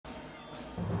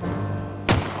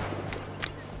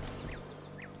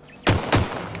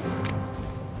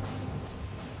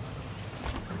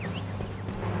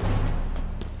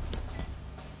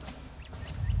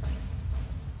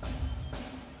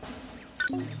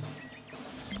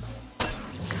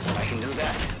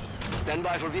that. Stand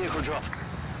by for vehicle drop.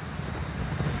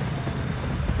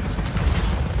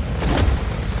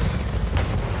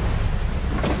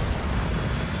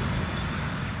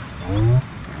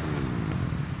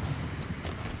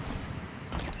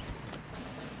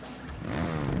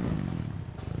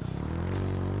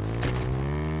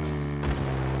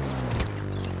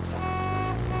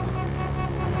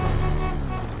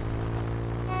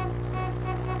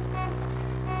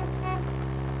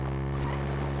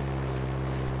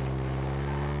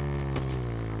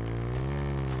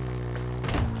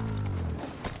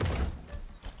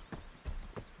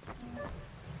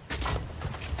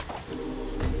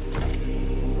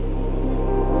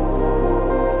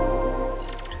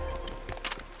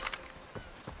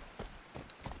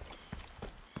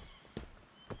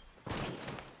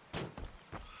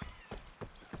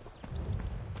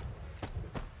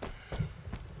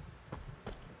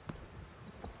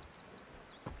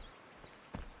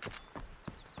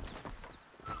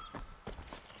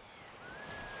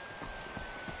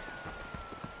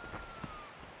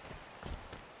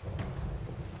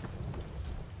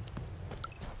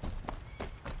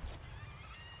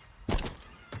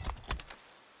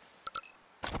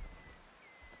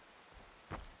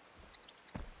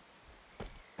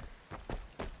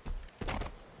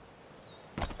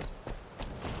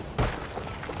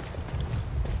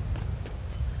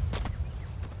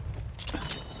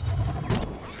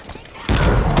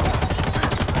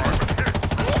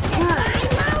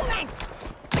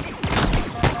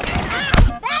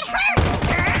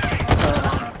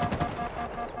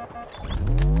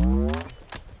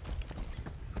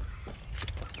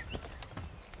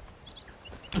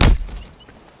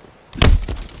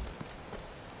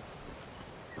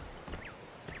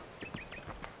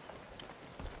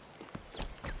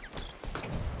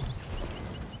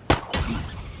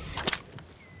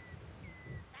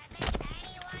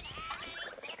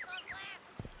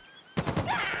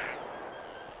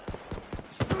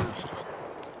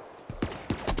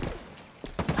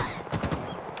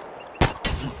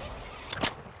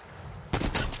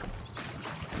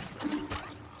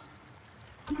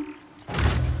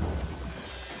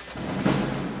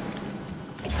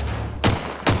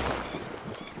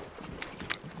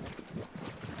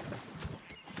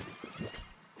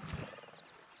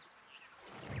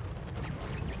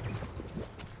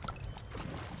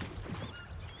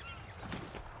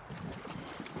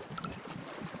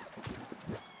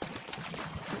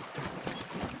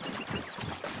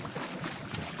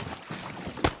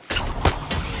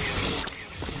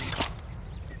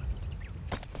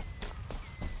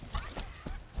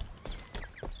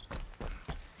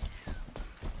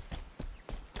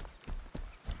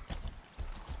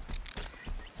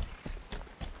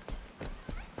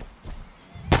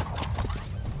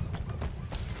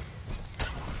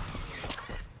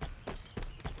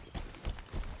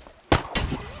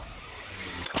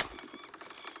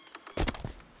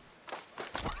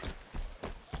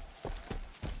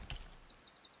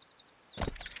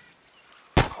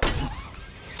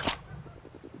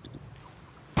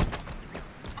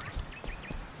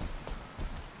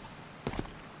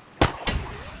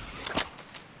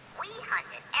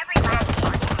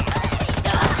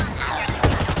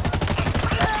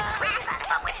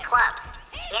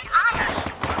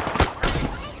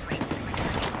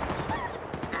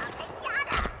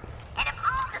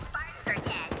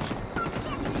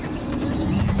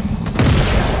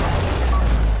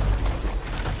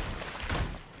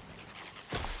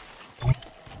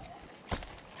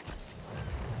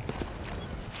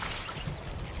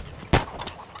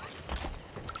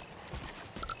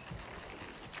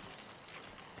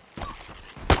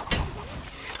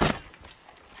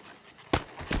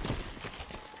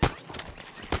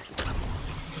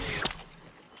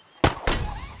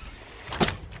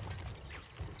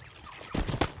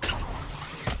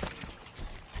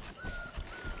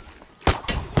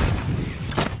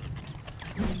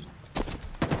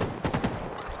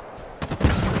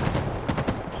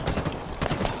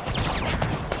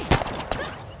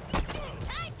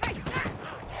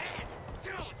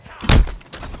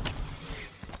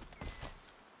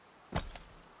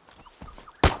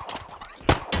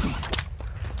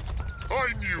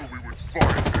 I knew we would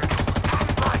find him.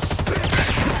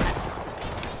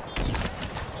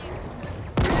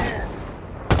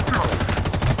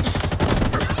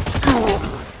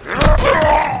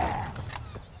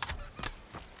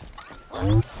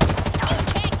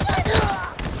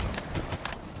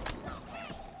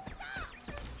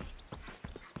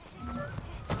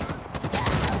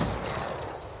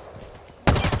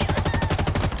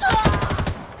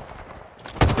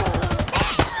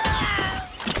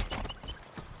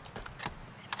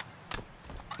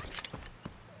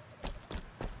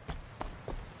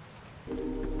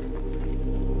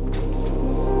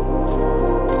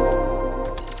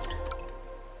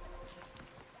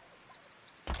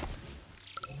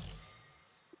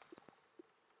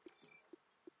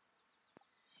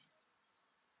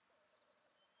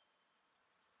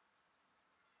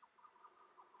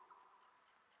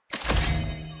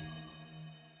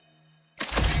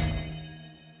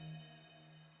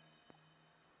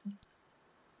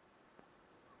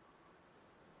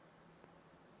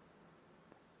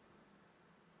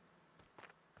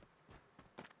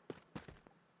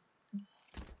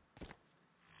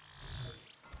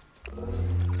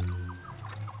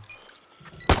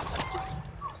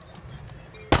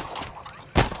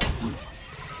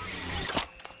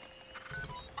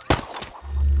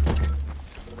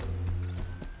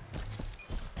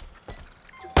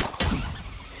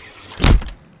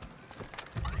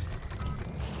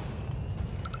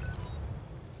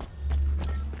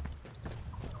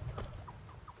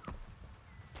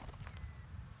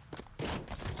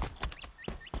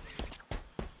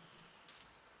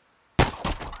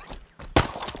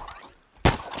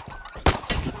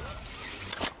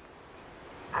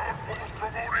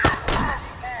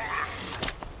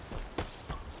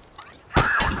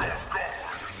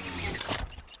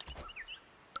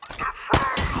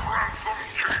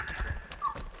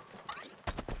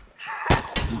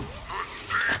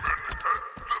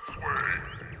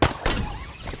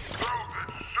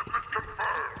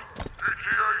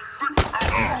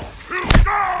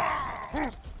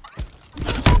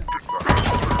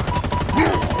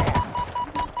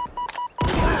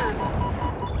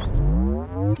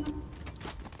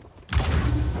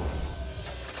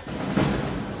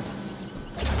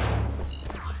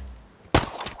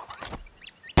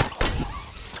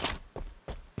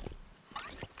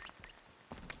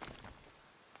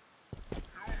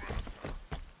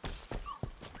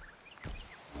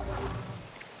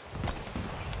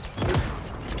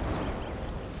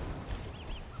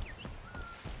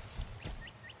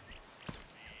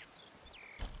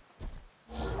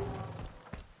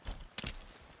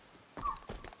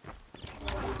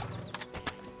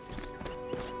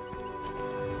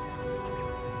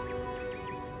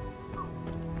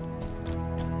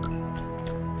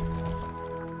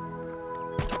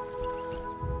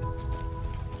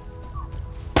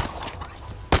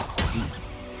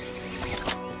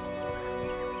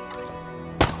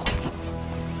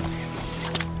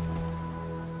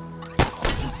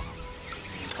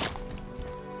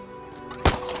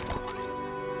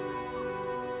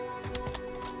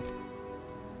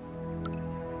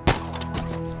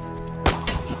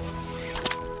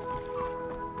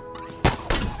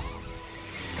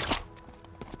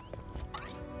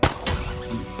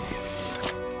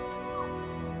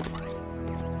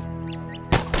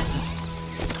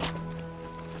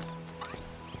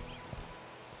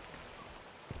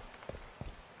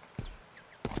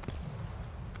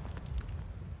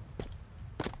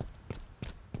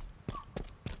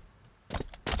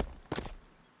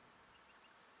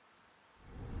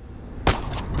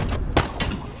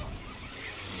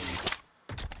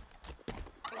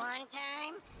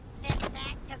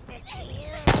 took this huge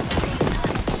tree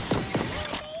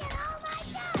with me and all my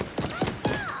guns. Let's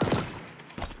go!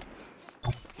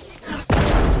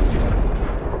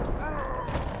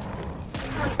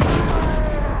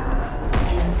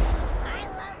 I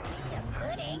love me a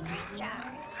good angry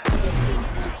charge.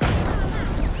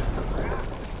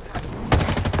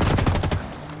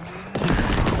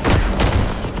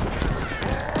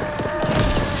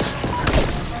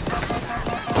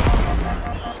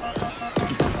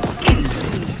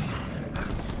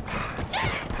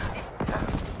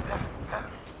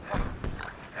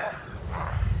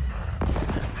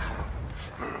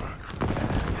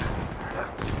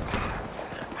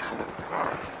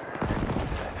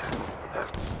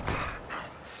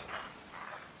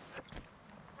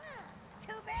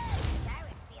 Too bad, 'cause I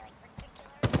was feeling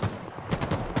particularly...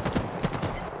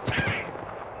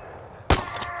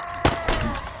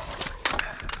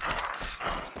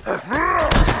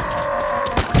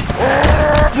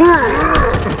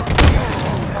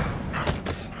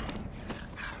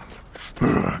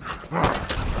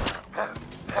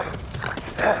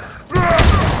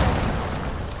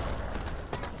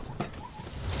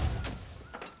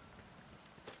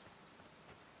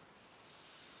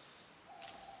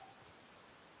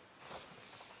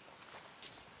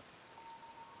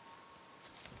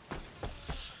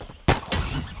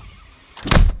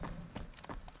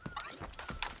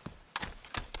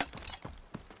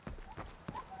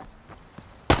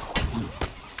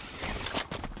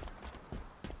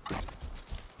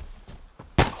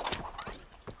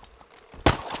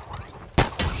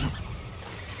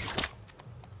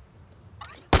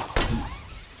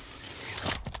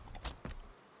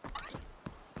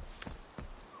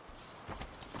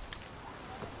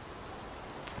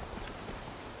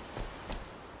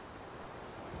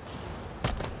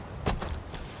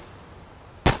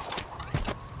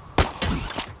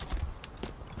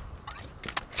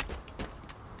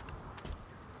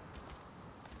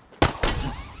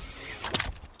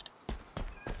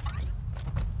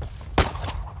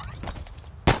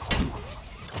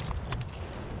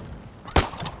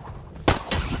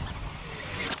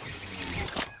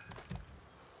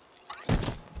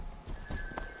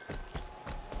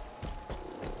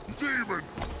 Demon,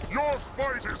 your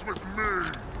fight is with me!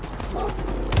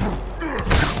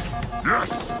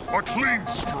 Yes, a clean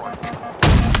strike!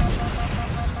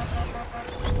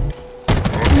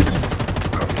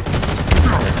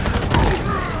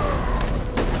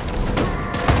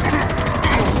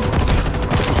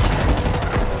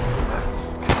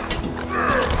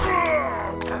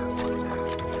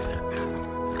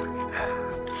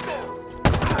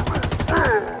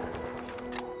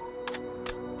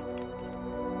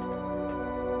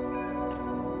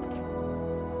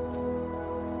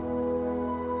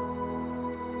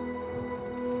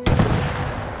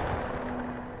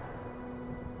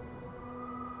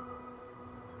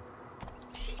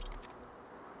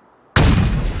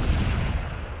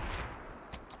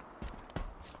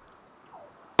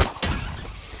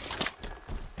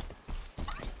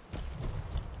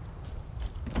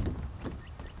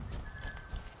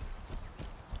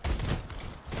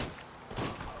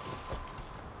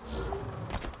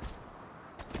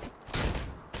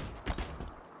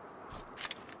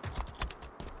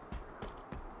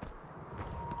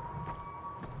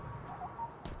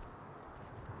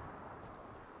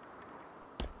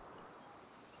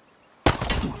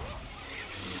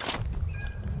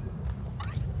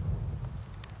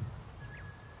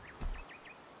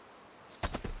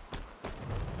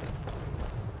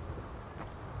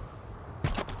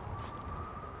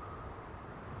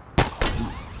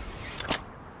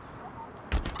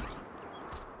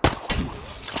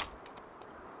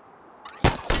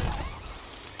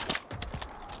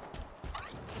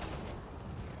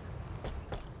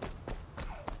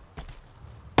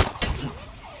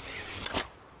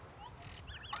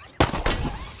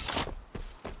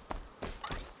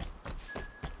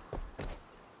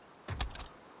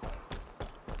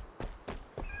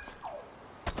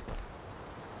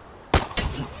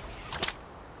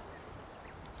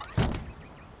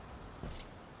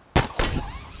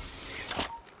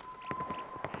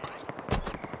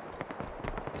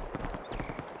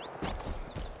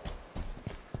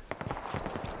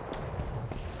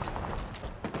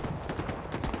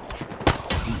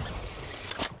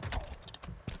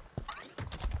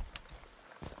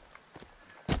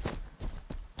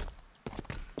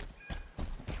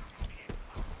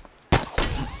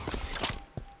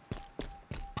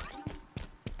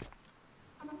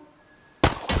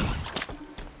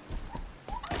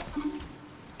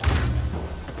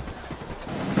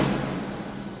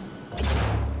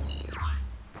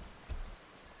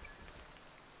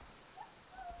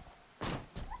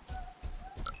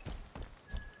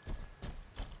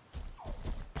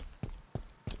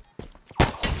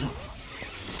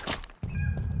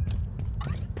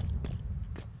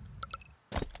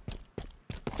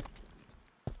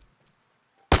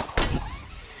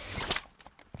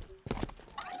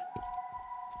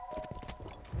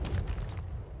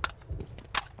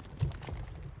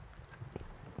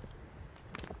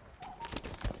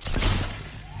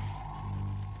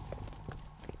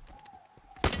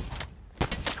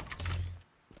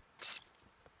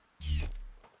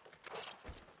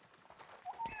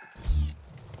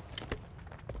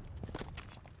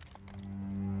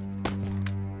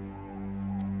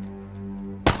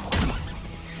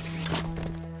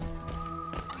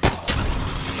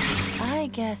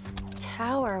 guess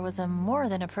tower was a more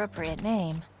than appropriate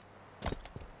name.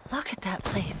 Look at that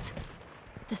place.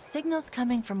 The signal's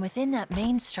coming from within that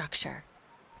main structure.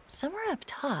 Somewhere up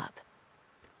top.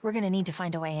 We're gonna need to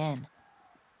find a way in.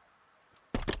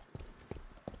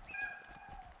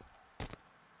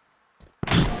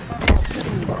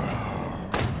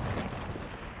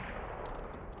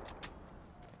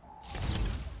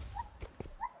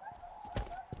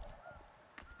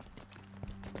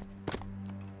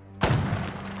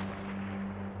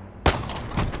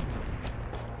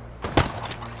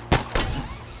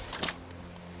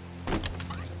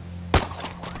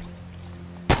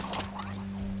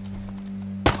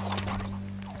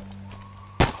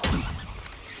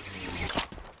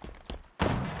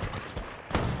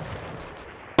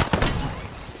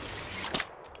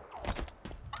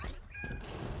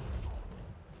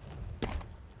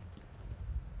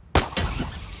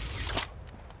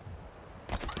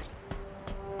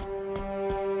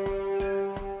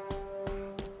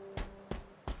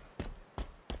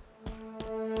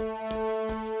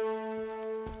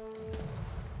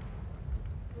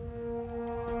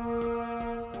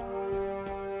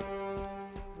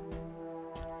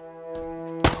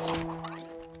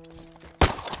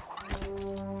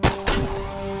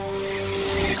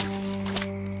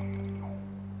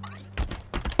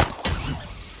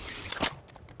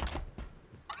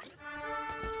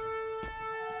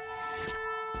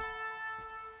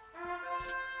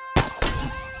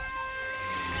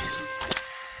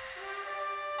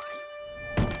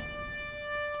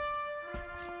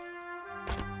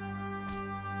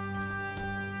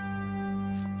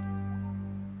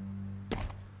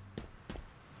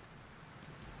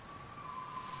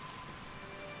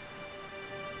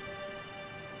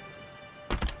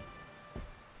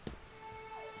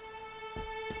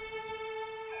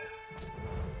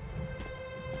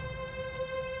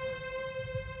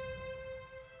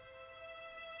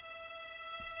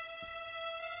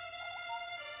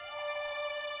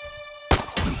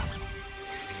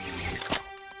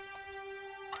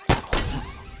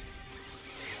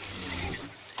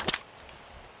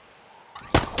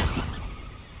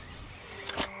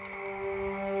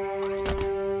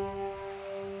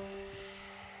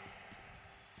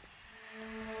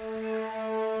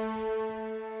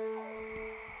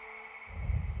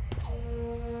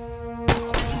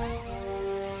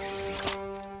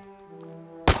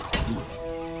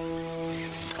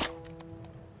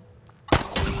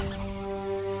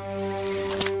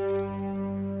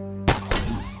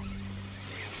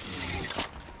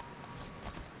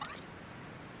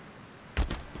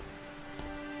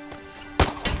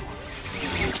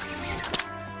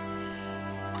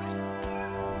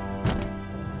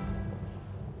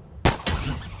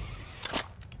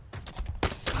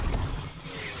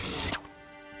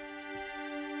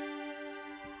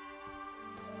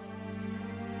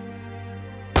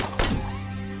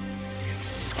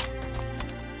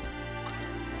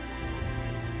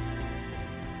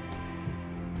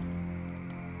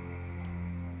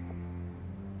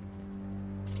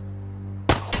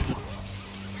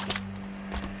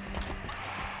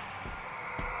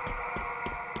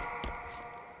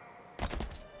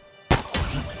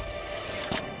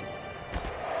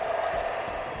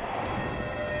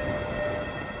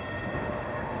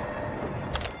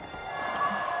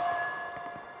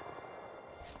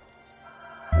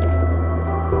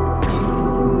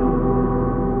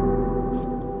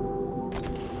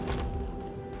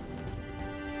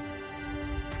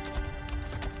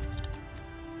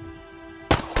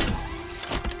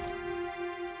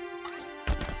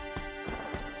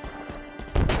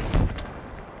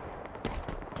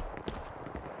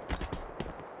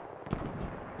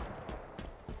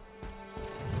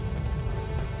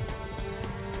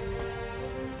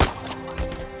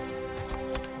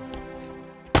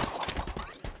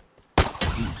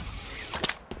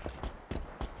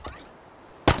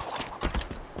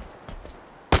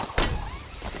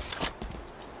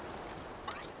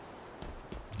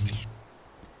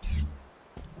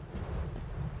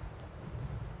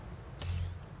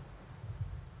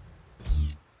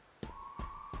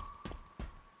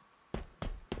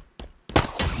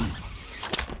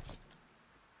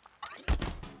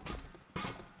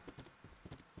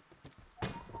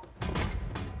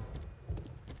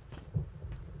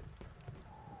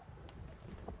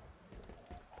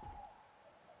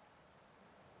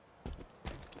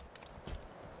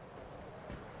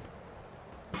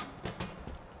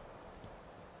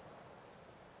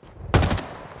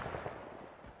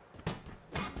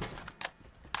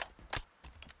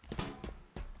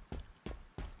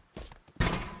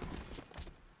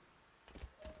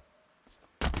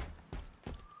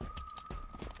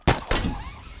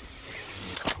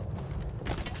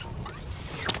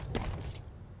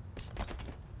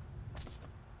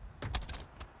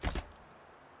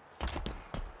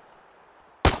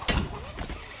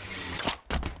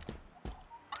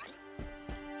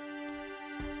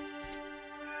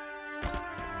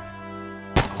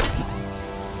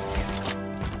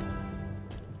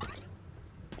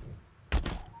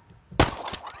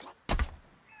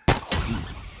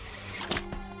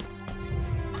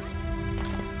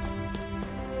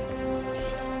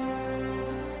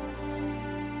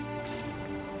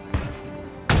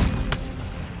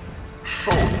 So,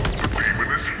 the demon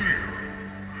is here.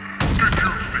 Did you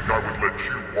think I would let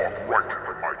you walk right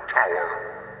into my tower?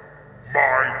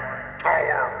 My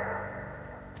tower?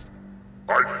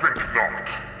 I think not.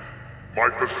 My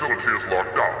facility is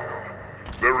locked down.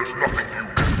 There is nothing you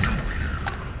can do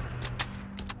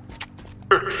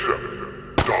here. Except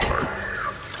die.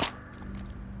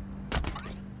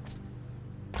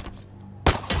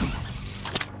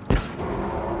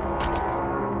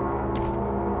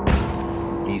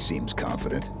 He seems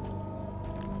confident.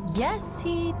 Yes,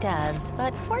 he does,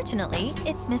 but fortunately,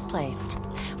 it's misplaced.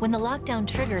 When the lockdown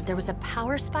triggered, there was a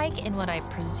power spike in what I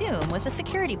presume was a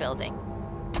security building.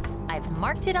 I've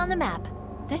marked it on the map.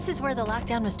 This is where the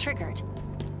lockdown was triggered.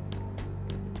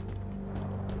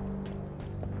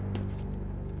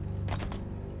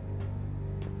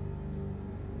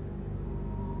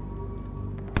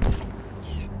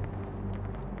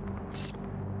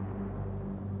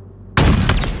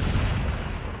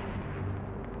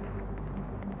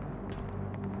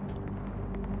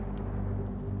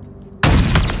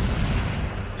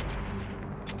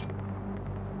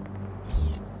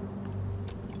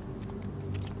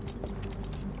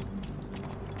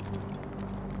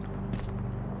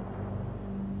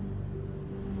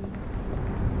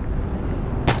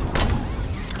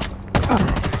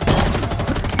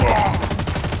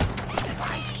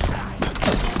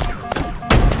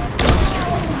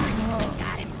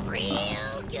 Got it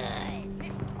real good.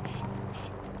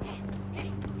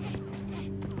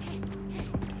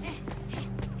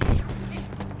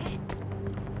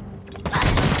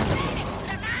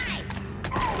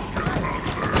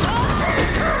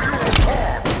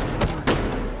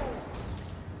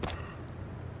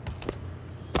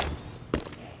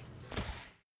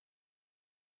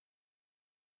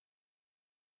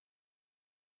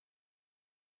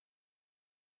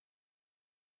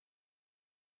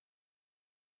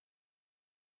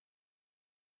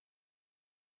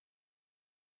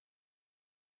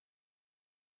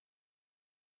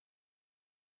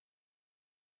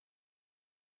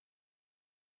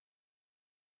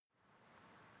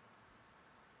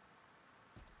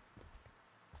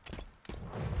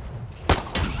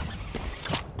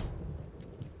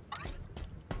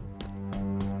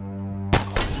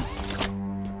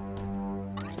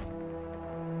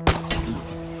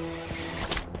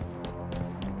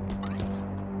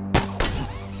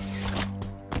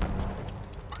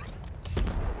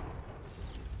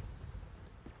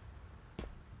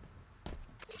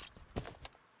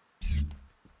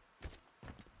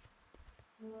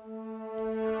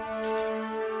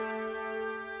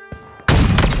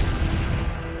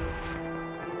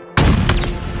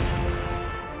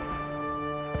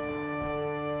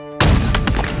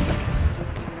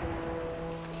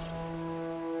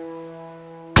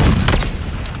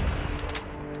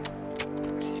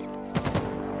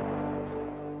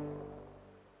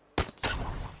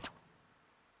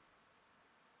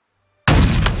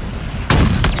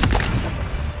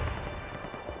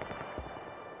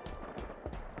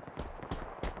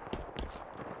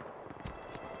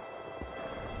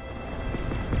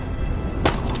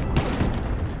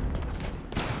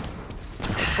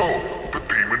 So, the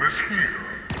demon is here.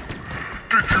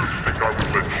 Did you think I would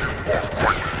let you walk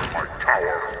right into my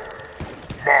tower?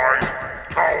 My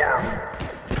tower?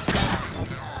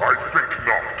 I think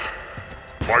not.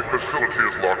 My facility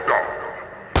is locked down.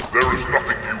 There is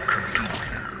nothing you can do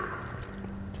here.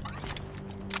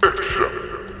 Except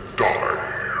die.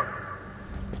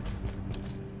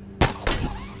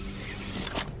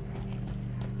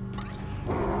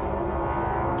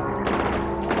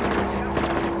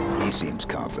 He seems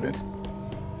confident.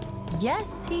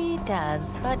 Yes, he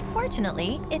does, but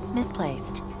fortunately, it's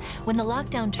misplaced. When the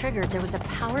lockdown triggered, there was a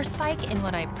power spike in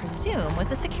what I presume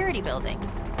was a security building.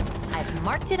 I've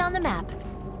marked it on the map.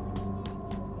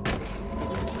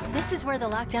 This is where the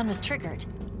lockdown was triggered.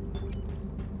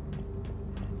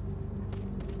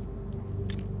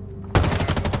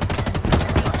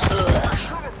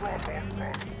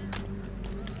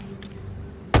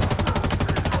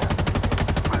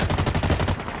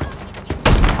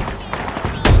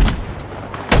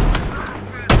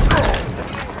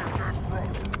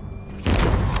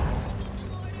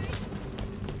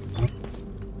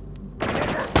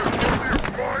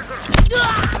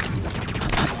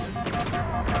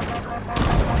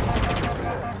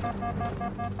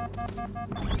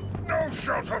 No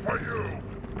shelter for you!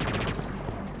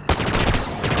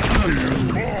 He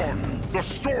is gone! The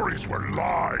stories were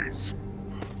lies!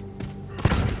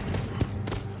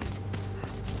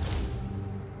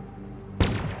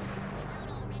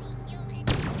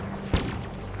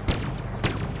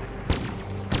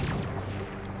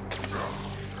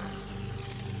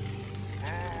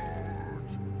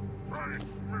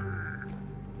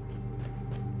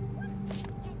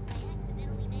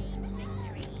 accidentally made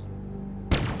victory.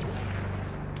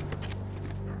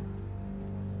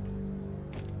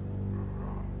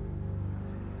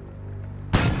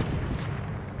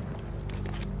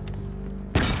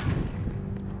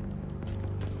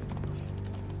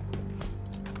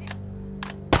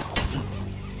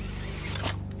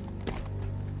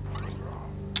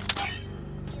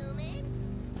 Human,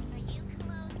 are you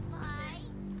close by?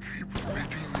 Keep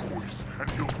making noise, and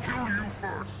he'll kill you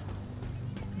first.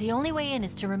 The only way in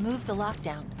is to remove the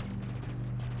lockdown.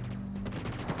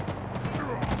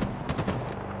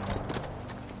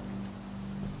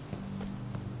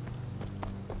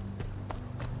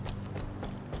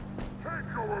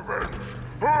 Take your revenge.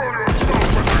 Hurl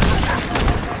yourself at the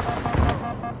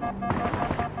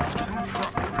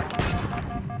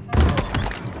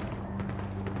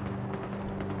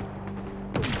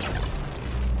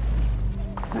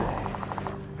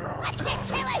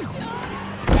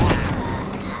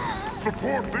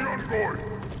Support the envoy!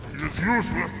 He is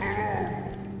useless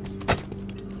alone!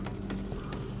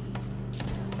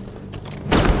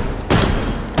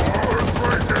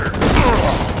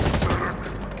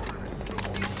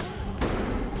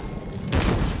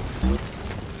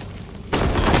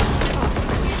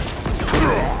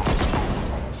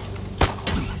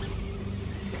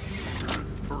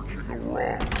 Searching the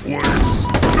wrong place!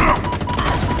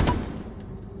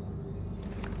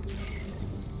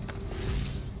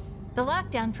 The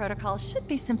lockdown protocol should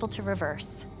be simple to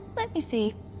reverse. Let me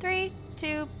see. 3,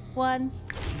 2, 1.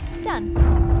 Done.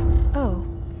 Oh,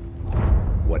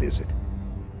 What is it?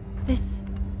 This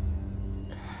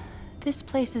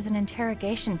place is an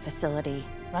interrogation facility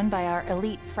run by our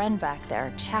elite friend back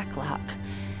there, Chaklock.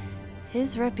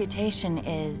 His reputation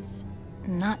is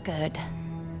not good.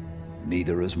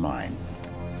 Neither is mine.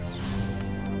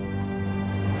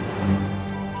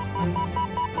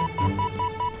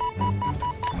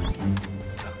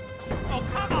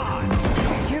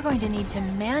 You're going to need to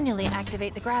manually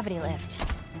activate the gravity lift.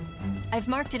 I've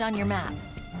marked it on your map.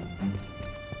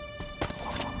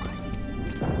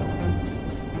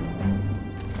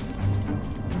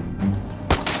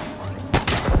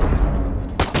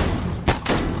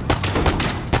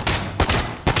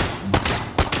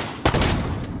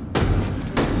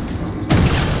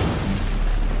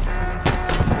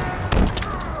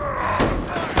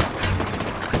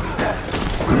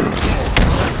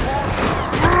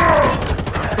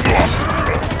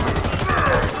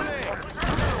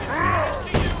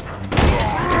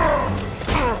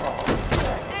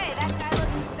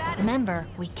 Remember,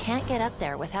 we can't get up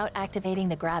there without activating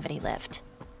the gravity lift.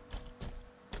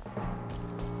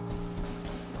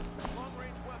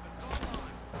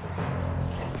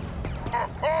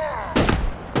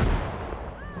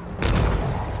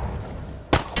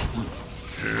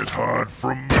 Can't hide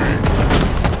from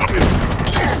me!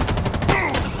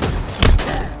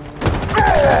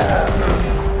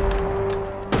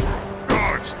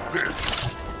 Dodge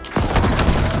this!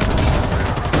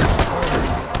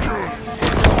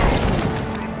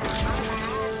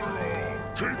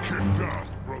 Take him down,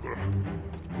 brother.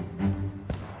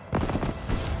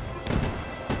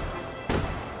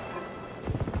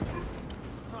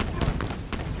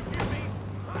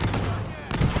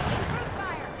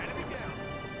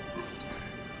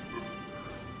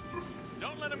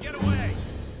 Don't let him get away!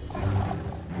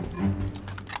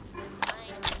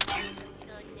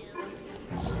 Good news.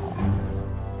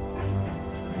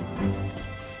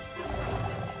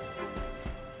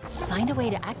 Find a way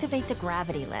to activate the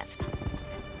gravity lift.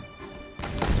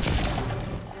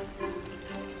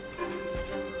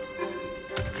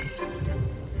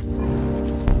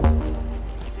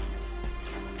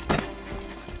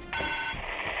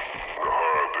 The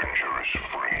Harbinger is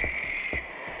free.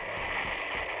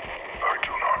 I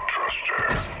do not trust her,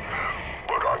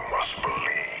 but I must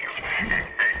believe in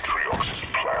Atriox's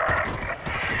plan.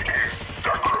 His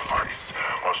sacrifice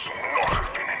must not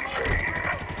have been in vain.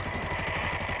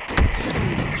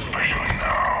 Especially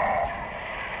now.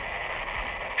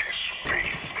 His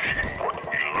faith in what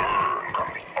we learned on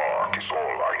the Ark is all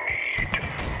I need.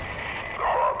 The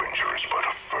Harbinger is but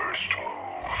a first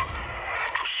move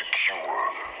to secure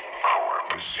our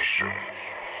position,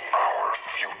 our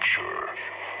future.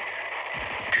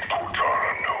 Did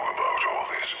Cortana know about all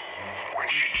this when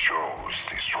she chose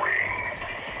this ring?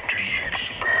 Did she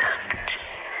expect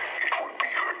it would be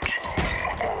her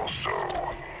doom also?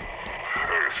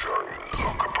 As I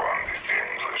look upon this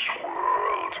endless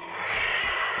world,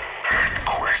 that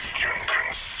question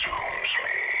consumes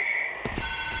me.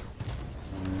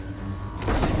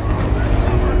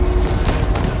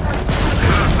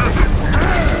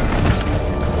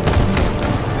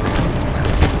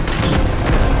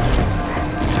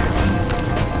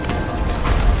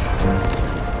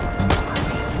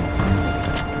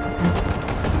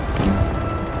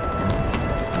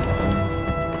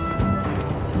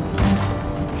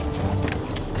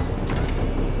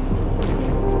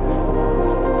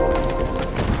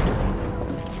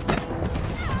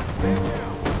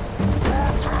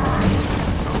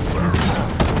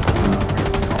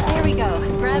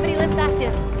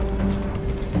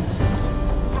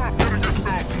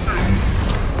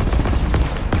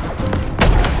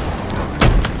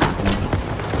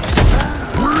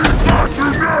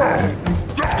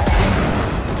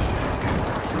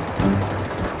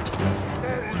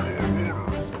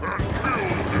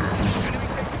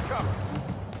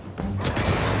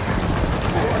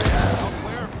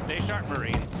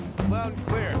 Loud and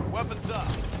clear. Weapons up.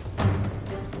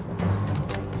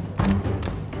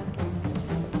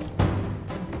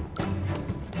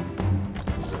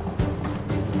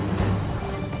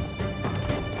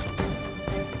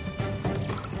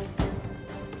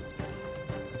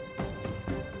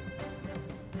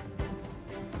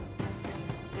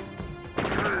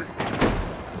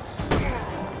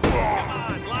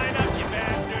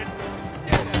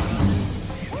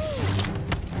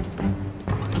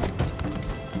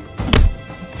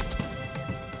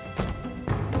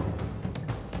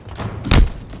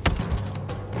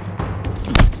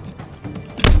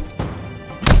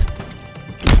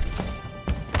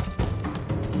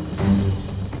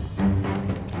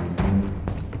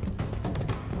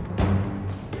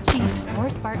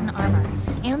 Spartan armor,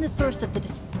 and the source of the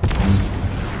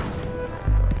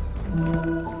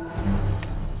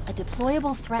a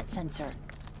deployable threat sensor.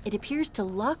 It appears to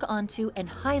lock onto and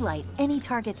highlight any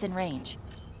targets in range.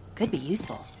 Could be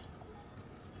useful.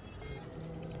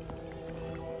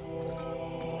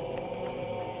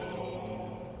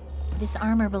 This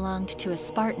armor belonged to a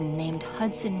Spartan named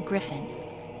Hudson Griffin.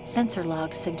 Sensor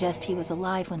logs suggest he was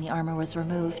alive when the armor was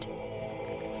removed.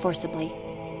 Forcibly.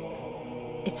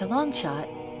 It's a long shot,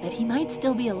 but he might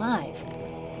still be alive.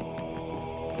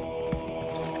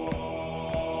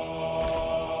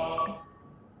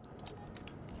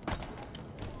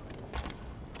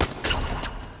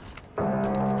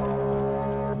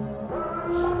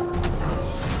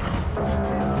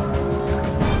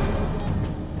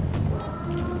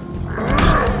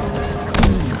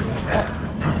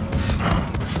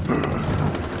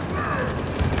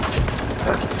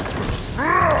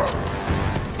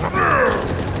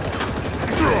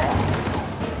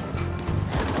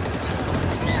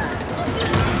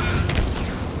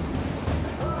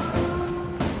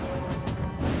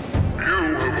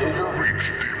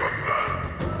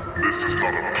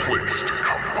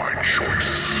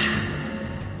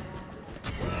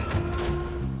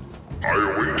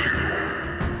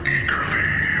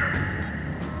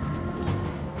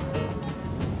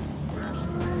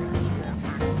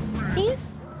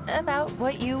 About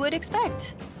what you would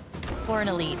expect for an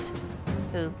elite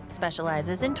who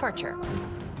specializes in torture.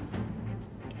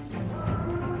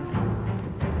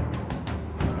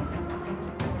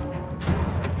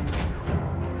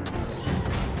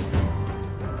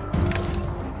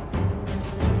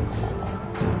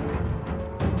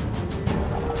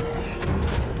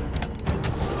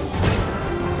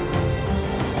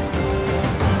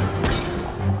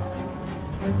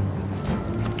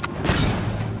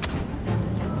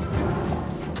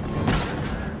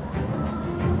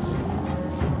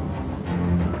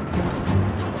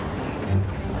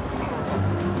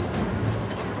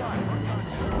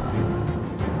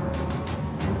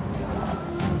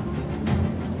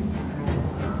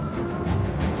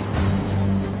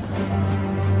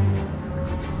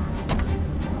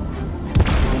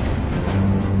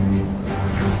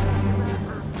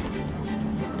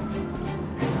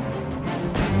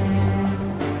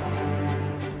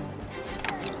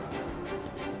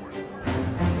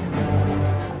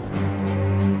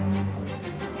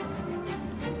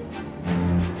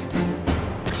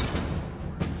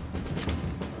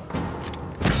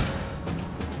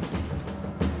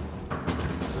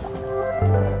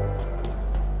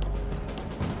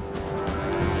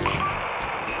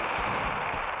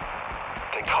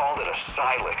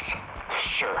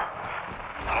 Sure.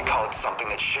 I call it something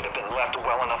that should have been left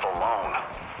well enough alone.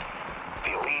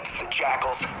 The elites, the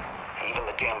jackals, even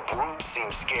the damn brutes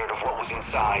seemed scared of what was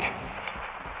inside.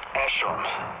 Eshram,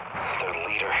 their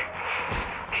leader,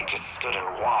 he just stood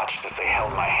and watched as they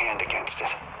held my hand against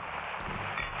it.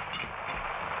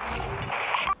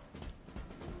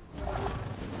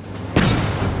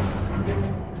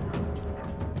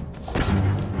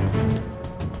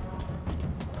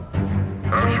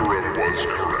 Eshram was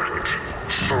correct.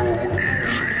 So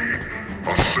easy.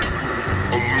 A signal,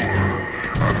 a lure,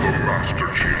 and the Master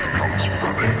Chief comes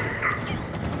running.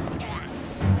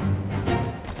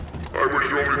 I wish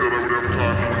only that I would have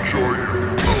time to enjoy you.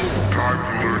 Time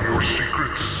to learn your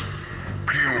secrets.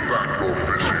 Peel back your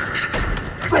fist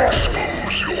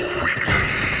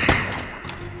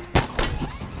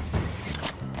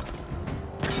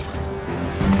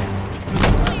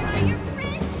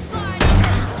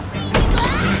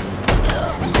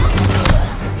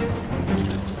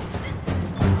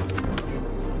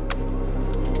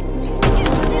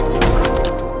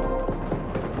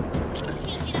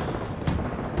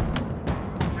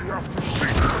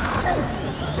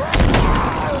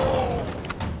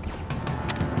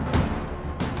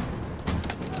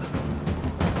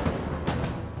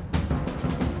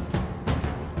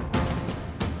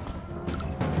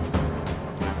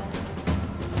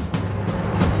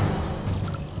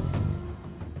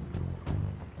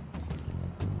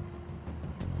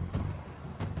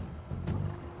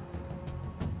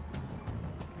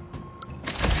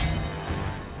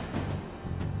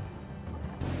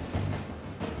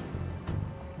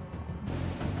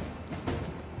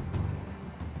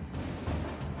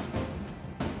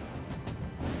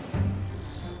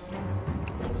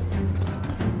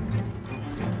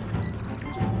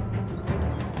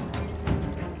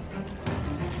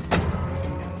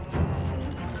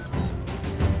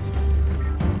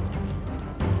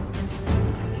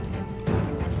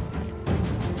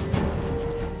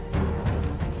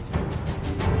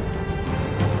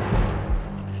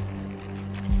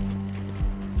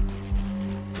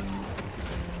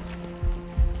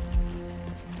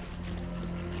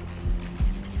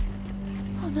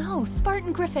no,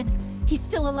 Spartan Griffin. He's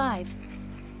still alive.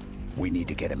 We need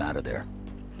to get him out of there.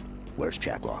 Where's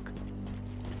Jacklock?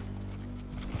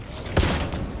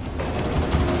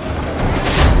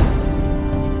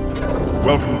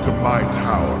 Welcome to my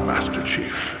tower, Master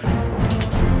Chief.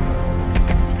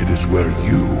 It is where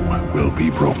you will be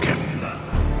broken.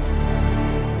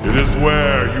 It is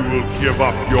where you will give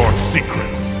up your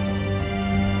secrets.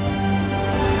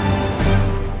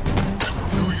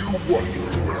 Do you wonder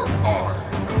where I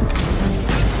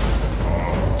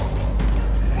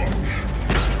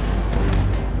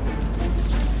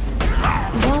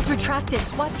am? The wall's retracted.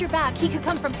 Watch your back. He could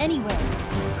come from anywhere.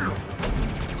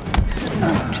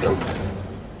 Tell me,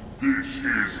 this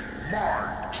is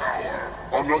my tower.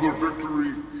 Another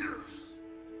victory? Yes.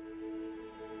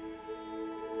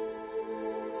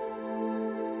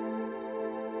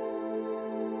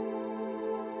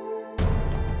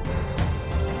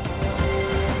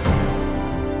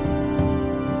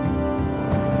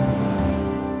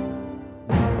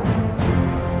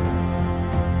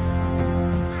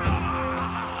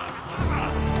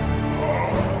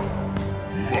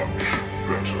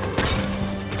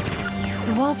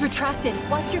 The wall's retracted.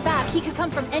 Watch your back. He could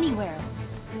come from anywhere.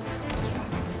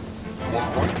 You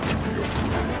are right to be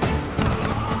afraid.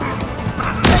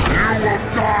 You will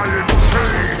die in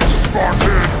chains,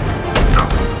 Spartan!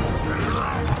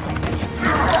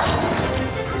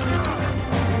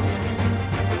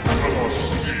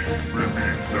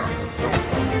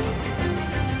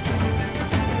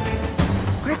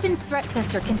 Griffin's threat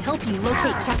sensor can help you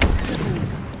locate Jack.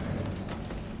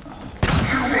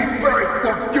 You will beg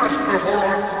for death before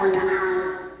I'm through with you!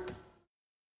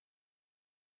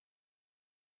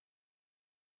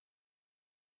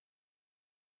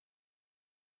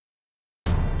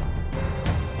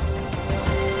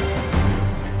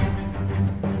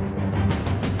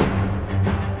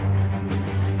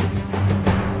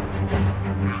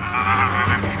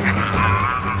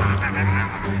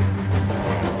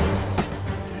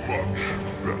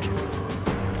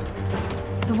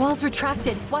 The wall's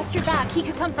retracted. Watch your back. He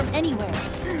could come from anywhere.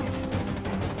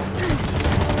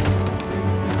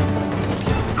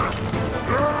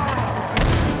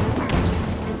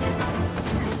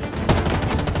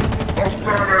 The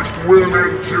banished will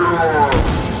endure!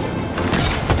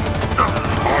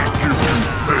 I give you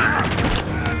pain!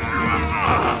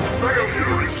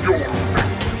 Failure is your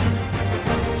fate!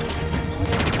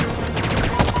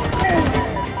 I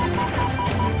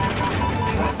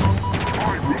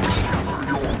will gather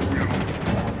your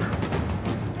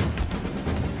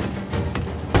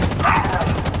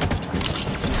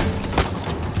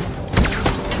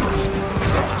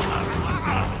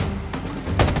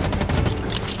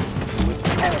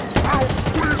will, I'll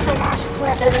squeeze the last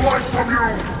drop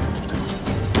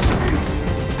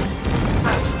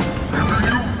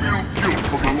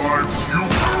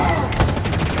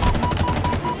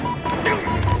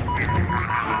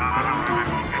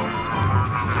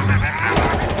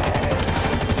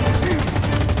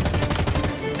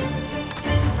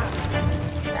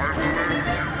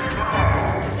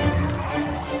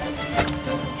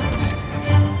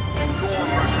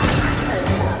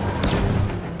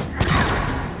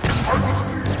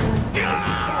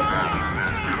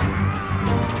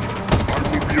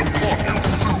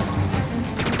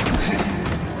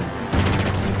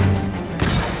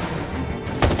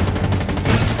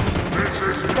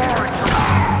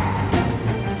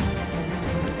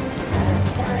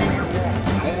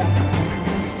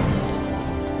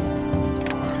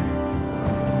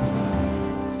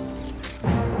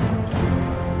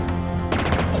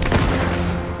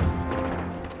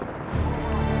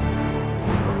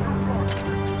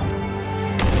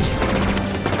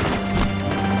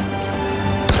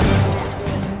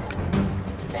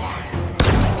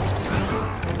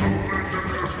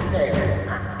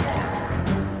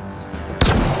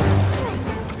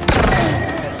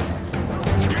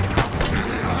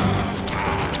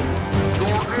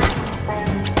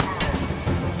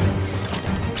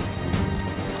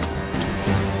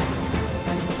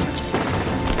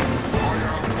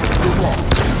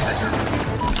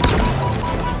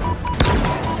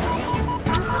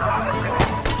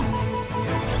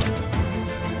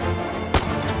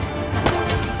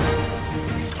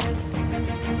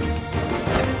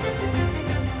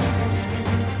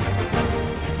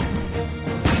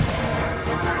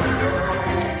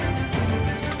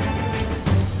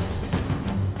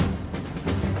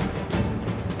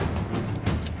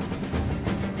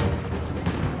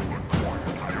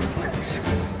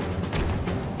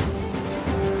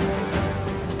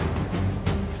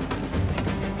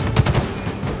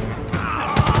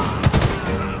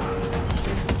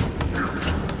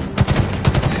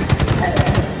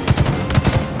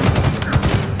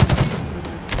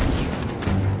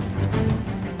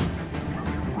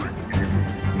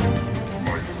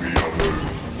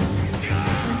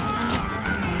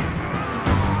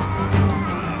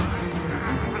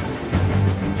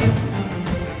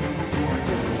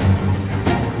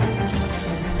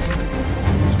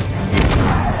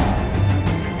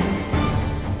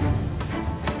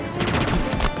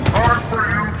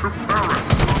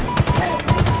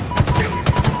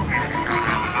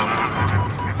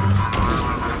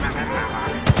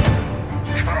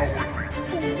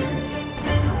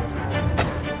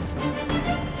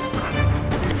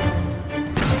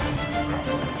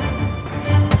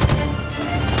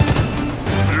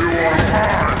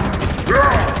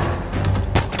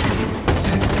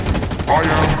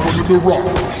the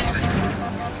mirage to you.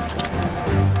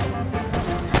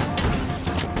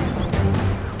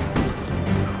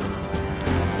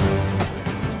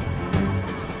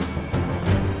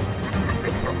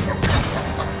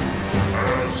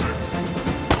 As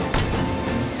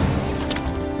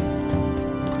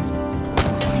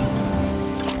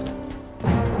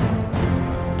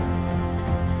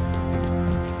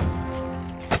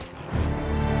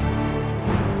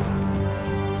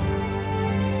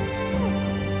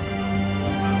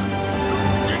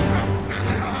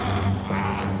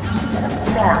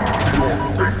it mind your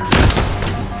fate.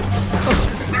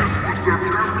 This was their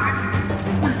champion,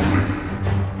 weakling.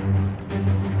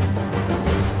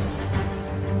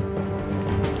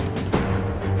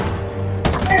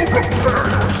 Oh, prepare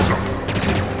yourself.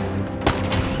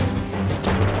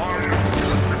 I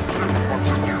expected too much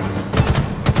of you.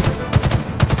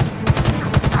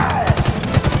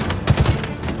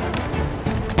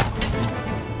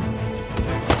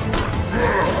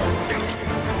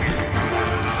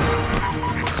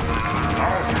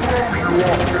 I'll throw you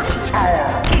off this tower.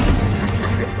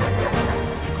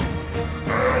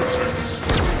 As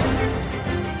expected.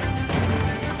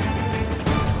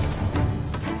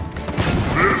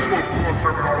 This will pull us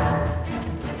out.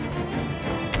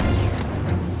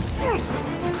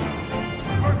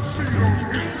 Let's see those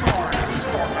insides,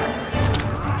 Spartan.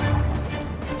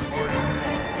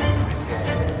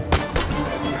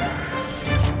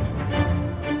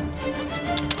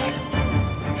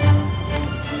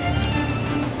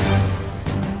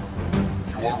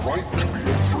 You are right to be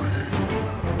afraid.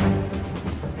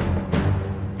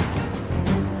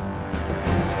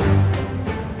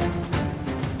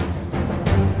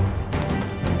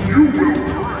 You will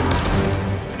break.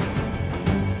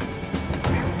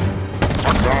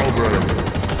 And now then,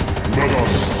 let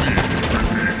us see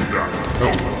beneath that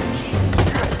helmet.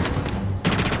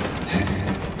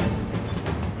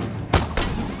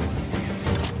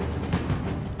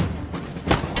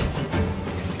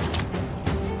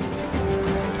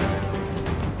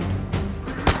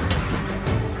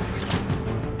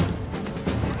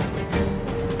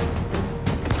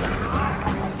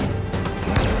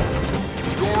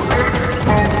 Your head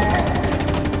bounds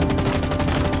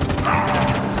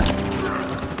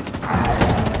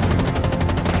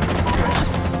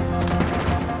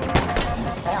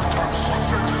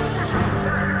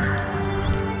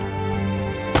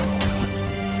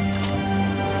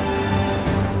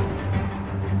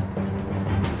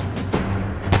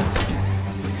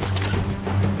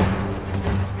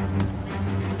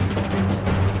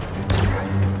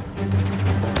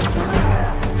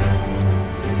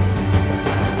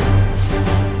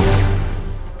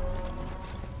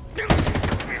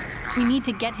We need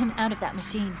to get him out of that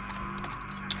machine.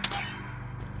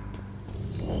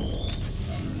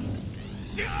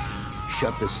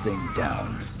 Shut this thing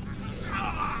down.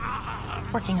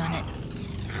 Working on it.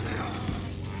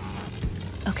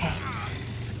 Okay.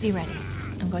 Be ready.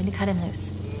 I'm going to cut him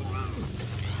loose.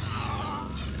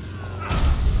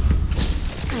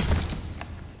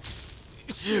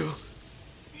 It's you.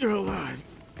 You're alive.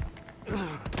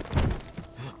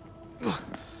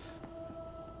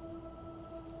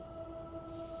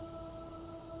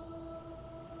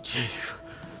 Chief,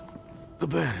 the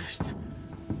Banished.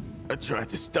 I tried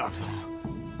to stop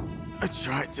them. I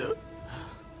tried to...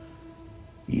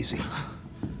 Easy.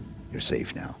 You're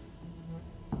safe now.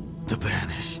 The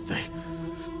Banished, they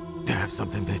have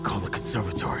something they call the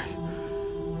Conservatory.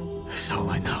 It's all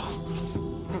I know.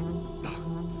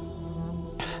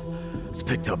 It's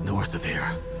picked up north of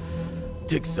here.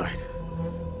 Dig site.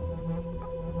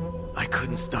 I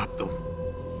couldn't stop them.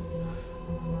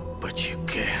 But you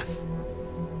can.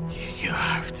 You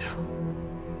have to.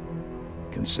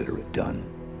 Consider it done.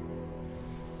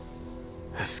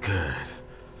 That's good.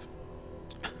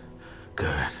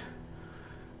 Good.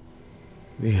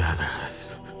 The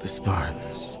others, the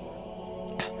Spartans.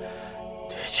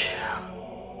 Did you?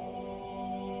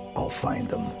 I'll find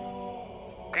them.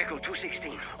 Echo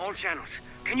 216, all channels.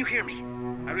 Can you hear me?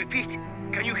 I repeat,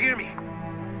 can you hear me?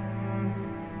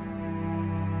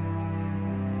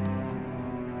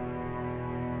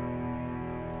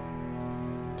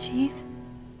 Chief?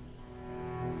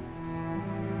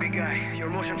 Big guy, your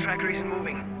motion tracker isn't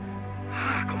moving.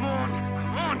 Ah, come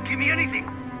on, give me anything.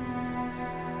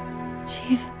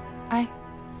 Chief,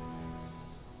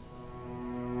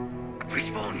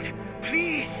 Respond,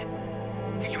 please.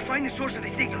 Did you find the source of the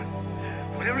signal?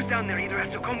 Whatever's down there either has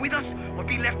to come with us or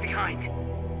be left behind.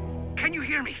 Can you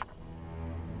hear me?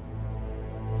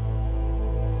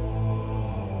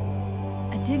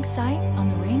 A dig site on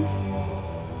the ring?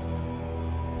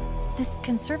 This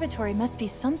conservatory must be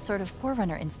some sort of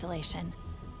Forerunner installation.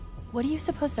 What do you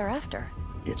suppose they're after?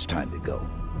 It's time to go.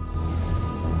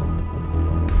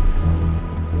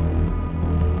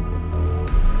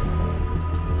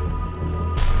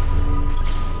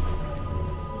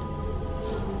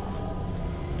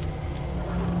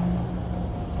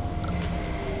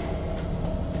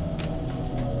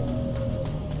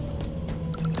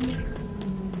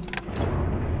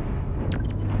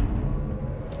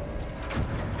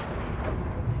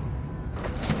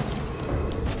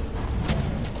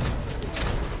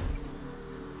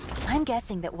 I'm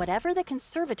guessing that whatever the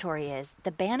conservatory is,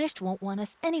 the Banished won't want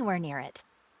us anywhere near it.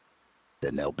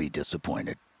 Then they'll be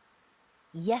disappointed.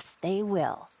 Yes, they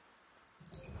will.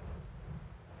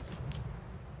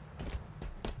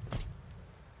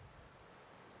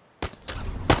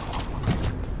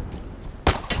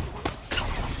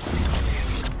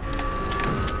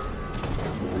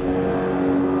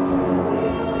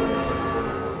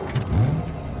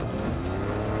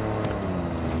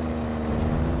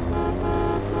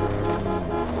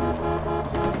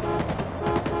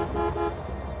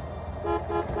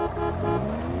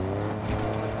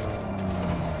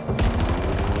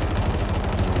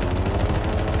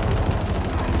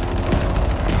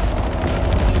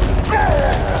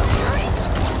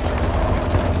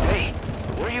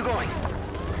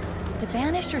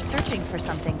 Banished are searching for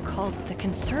something called the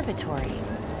conservatory.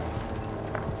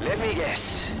 Let me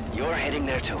guess, you're heading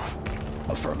there too.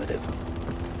 Affirmative.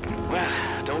 Well,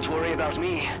 don't worry about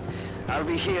me. I'll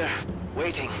be here,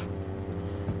 waiting.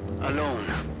 Alone.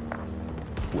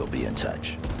 We'll be in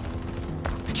touch.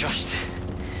 Just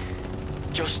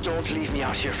don't leave me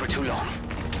out here for too long.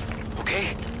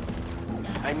 Okay?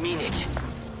 I mean it.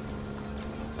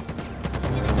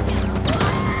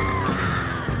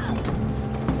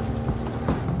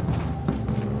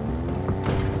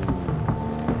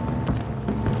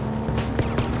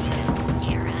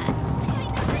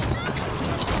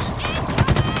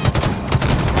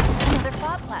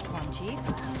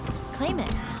 Claim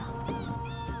it.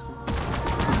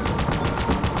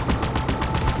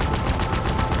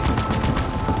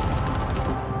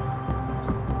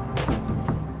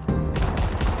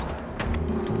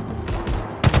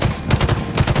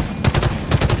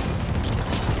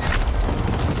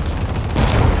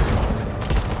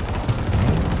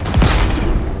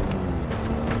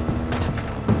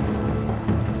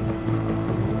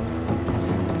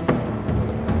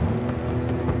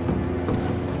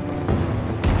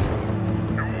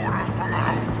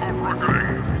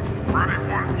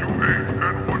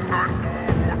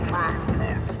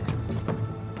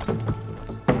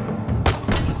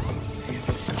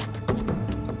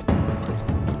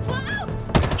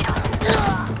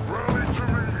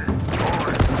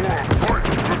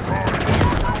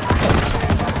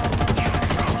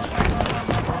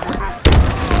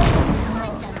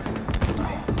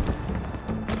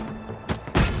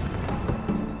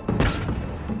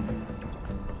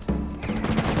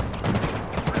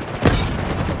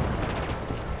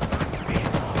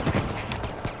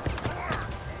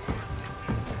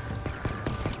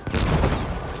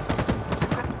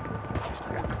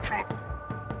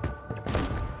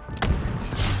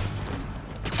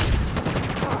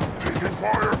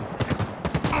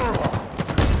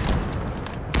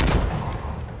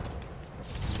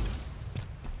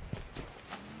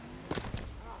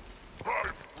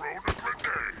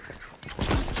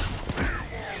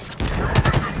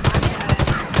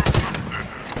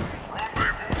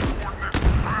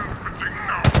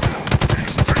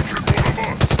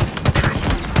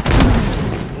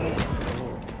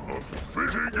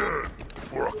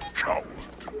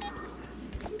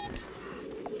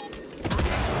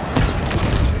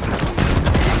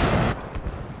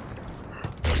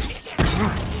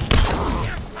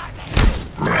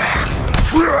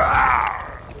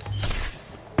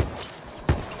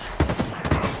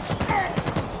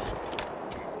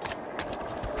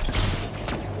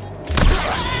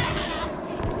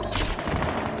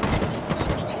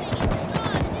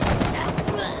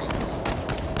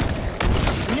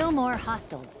 No more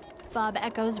hostiles. Fob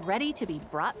Echoes ready to be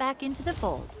brought back into the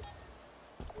fold.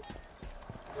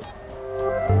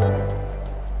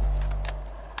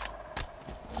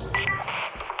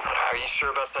 Are you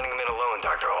sure about sending him in alone,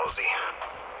 Dr. Halsey?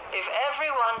 If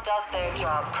everyone does their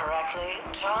job correctly,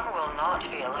 John will not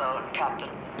be alone, Captain.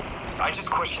 I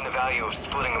just question the value of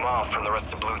splitting them off from the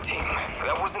rest of Blue Team.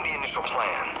 That wasn't the initial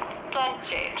plan. Plans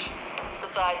change.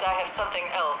 Besides, I have something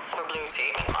else for Blue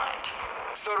Team in mind.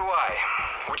 So do I,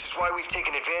 which is why we've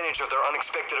taken advantage of their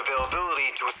unexpected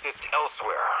availability to assist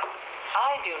elsewhere.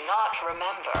 I do not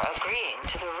remember agreeing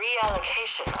to the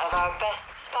reallocation of our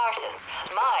best Spartans,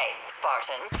 my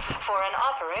Spartans, for an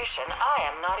operation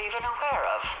I am not even aware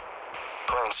of.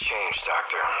 Plans changed,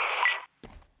 Doctor.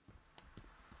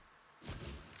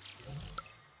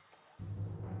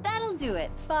 That'll do it.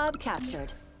 Fob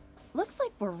captured. Looks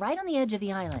like we're right on the edge of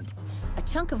the island. A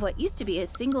chunk of what used to be a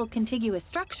single contiguous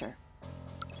structure.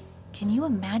 Can you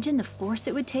imagine the force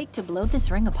it would take to blow this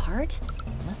ring apart?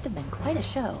 Must have been quite a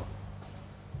show.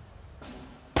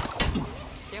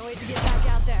 Can't wait to get back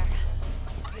out there.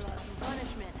 Feel out some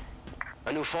punishment.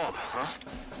 A new fob, huh?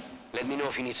 Let me know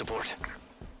if you need support.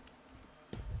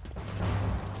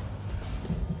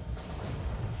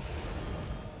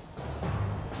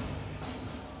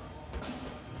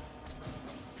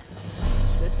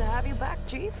 Good to have you back,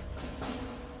 Chief.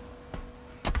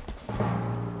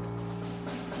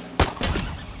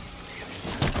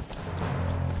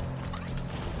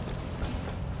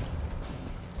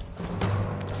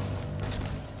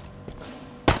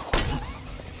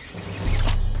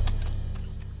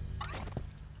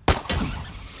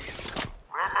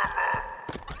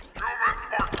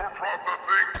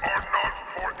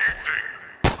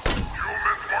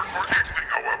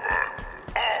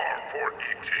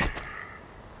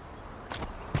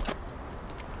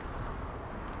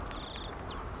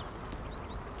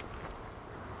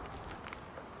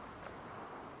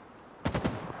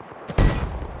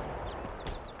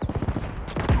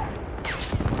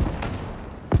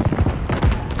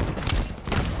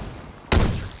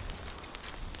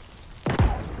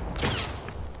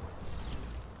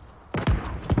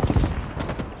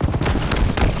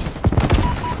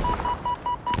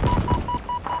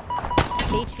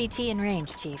 HVT in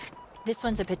range, Chief. This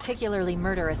one's a particularly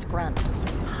murderous grunt.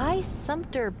 High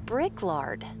Sumpter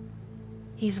Bricklard.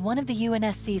 He's one of the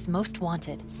UNSC's most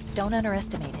wanted. Don't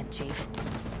underestimate him, Chief.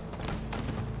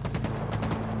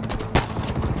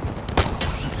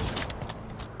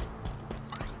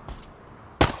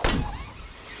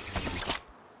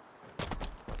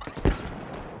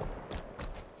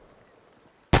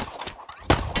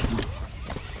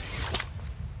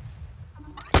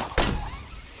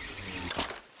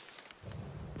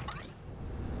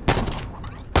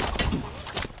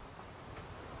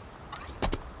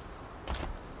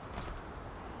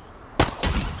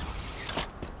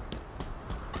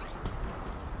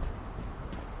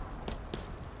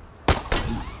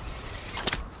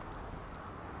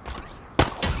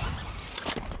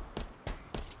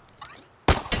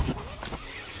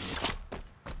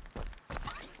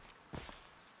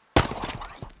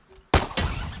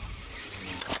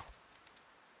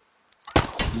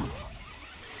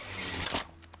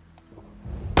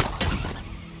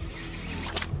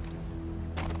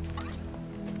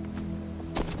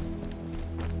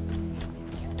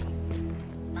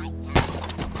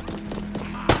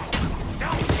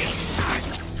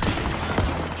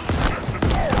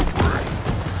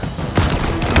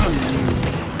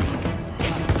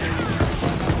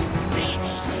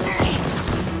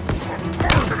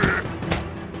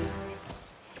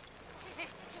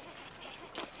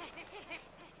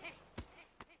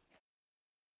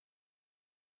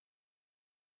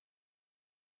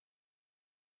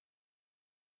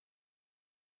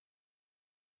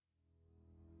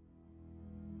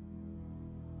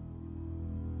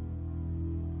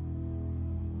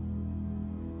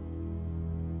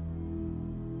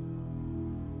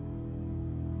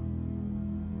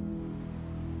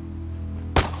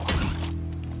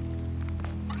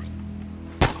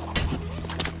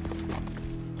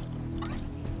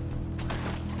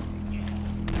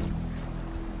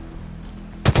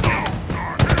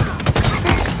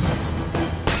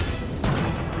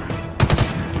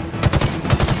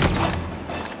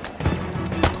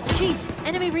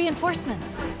 Enemy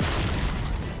reinforcements.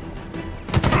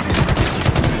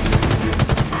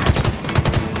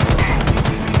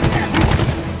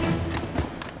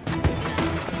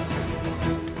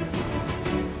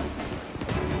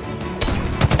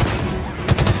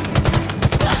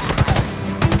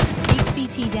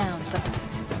 HVT down.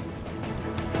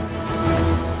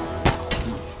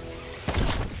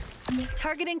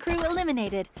 Target and crew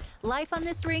eliminated. Life on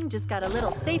this ring just got a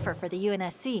little safer for the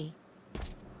UNSC.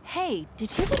 Hey,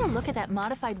 did you get a look at that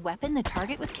modified weapon the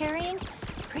target was carrying?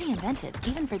 Pretty inventive,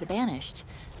 even for the Banished.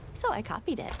 So I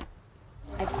copied it.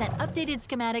 I've sent updated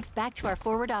schematics back to our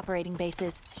forward operating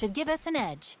bases. Should give us an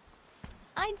edge.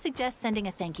 I'd suggest sending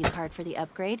a thank you card for the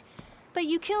upgrade, but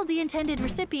you killed the intended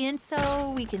recipient,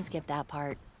 so we can skip that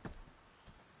part.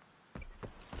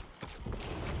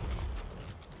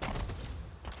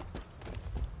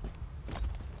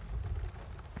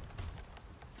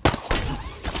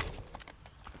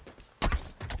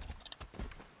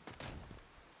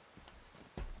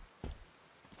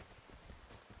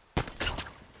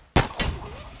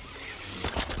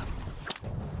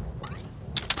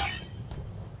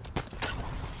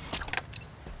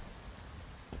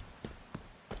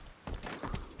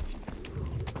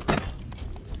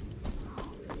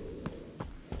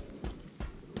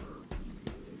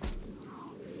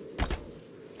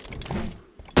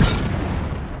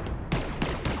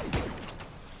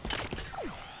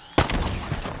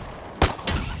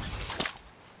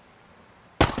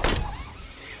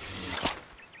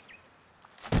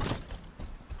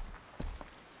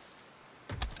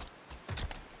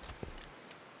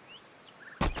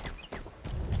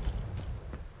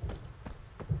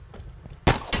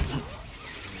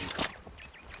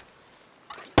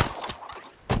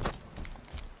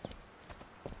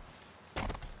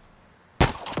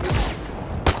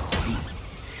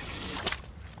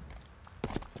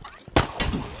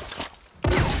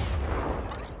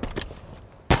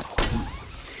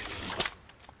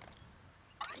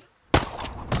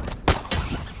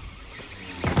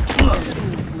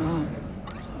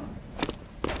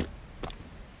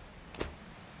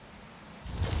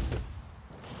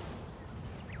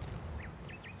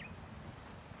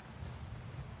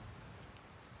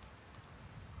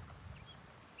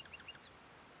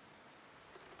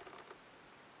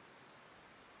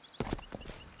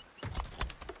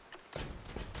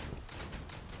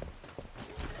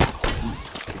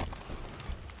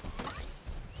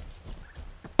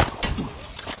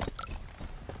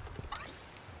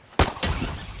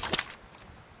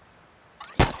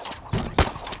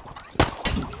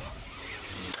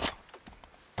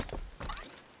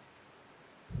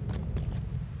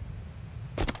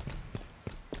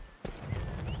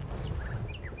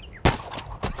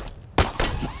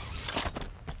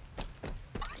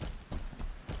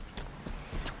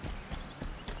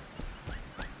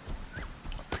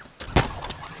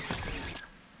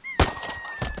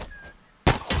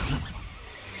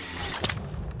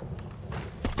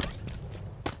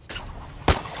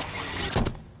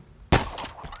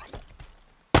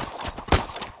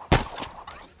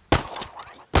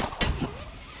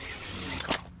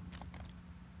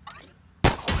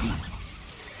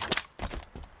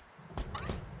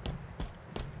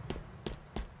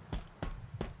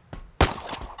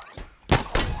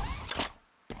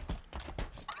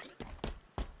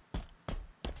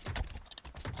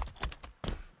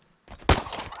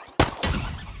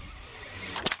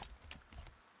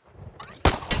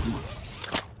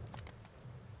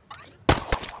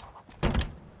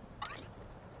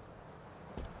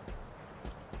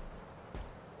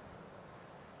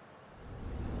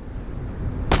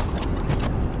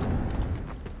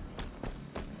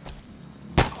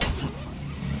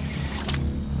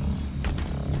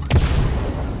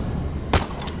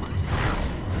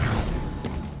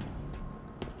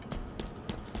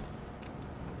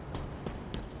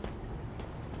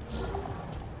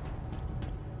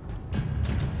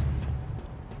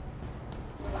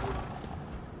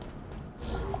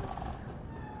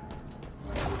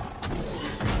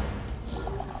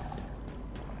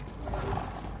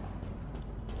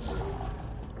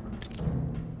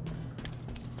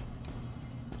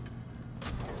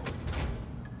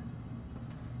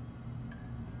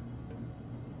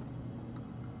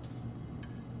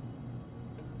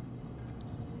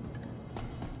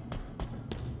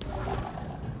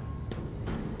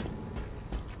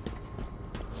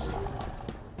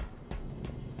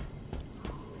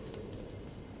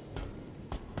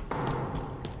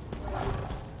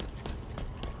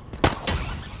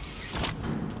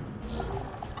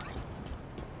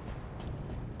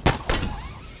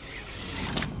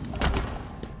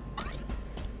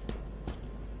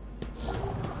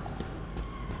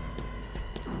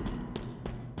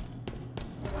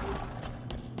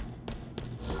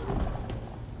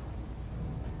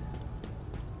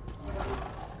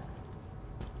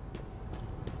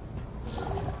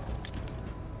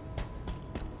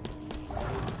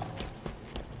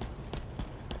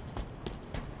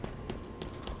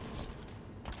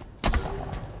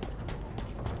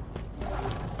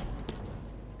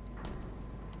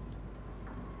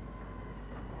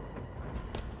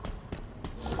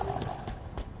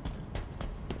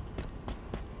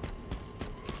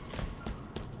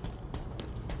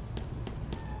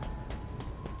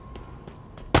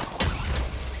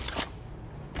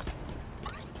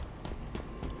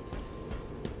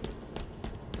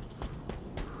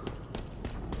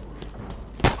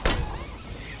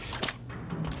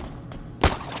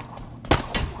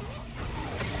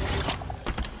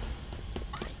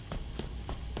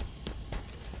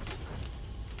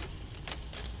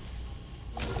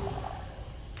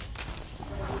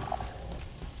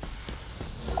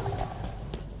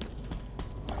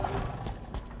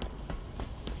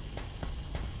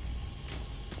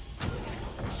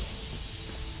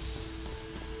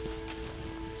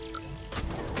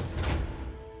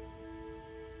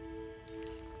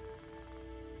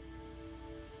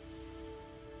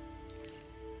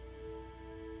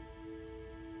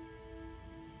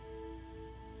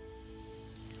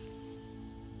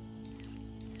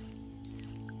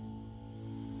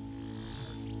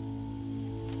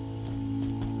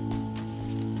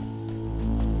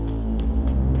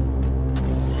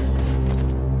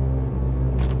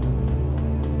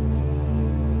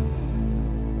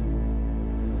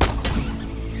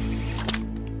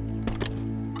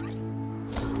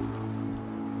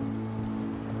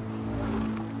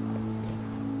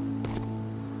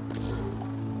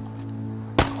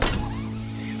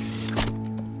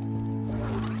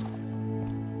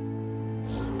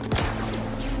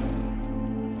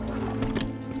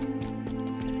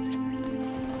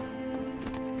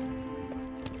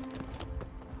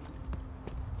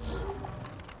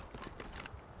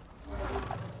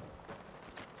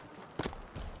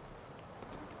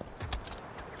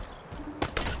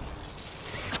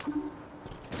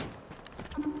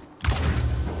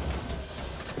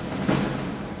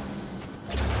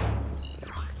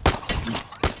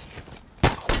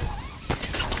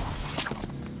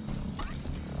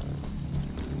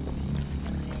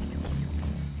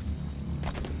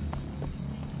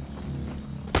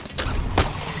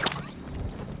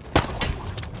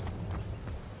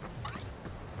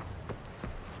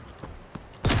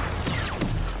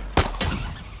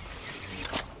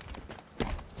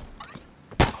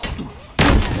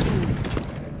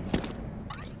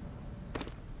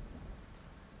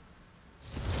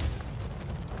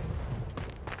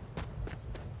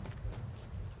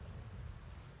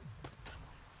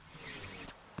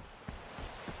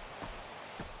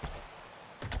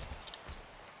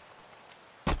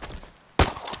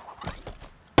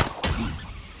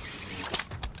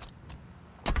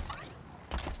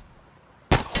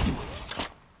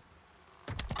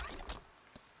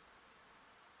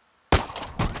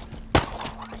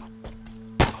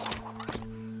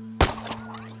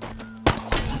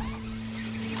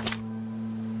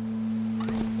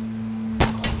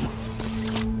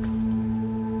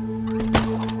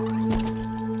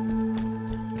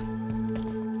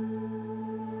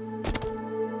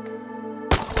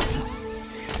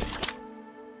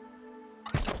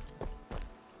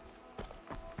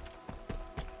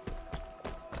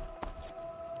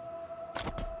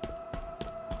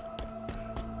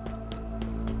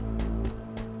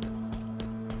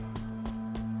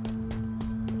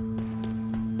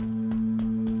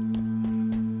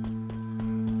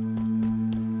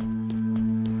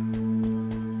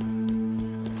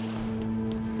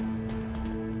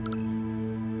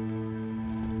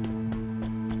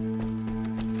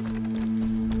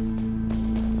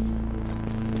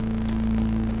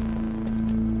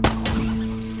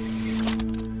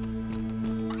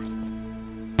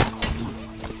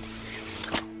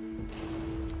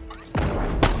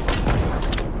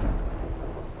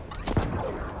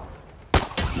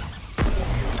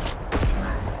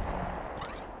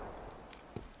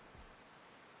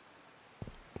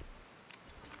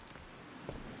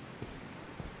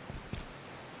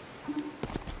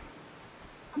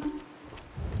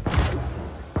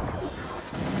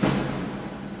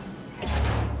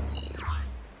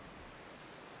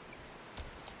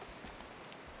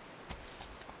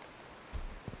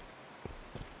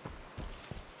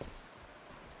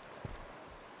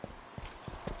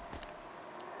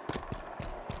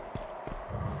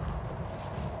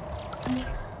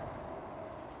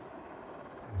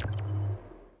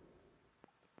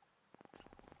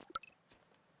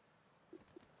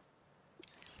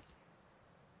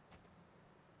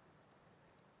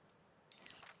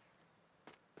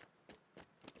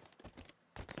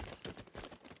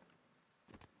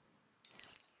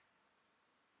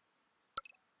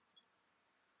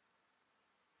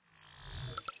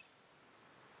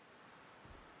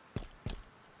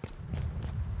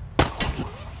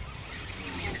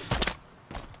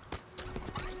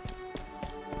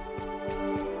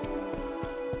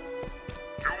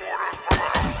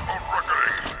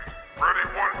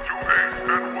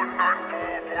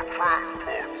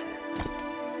 transport.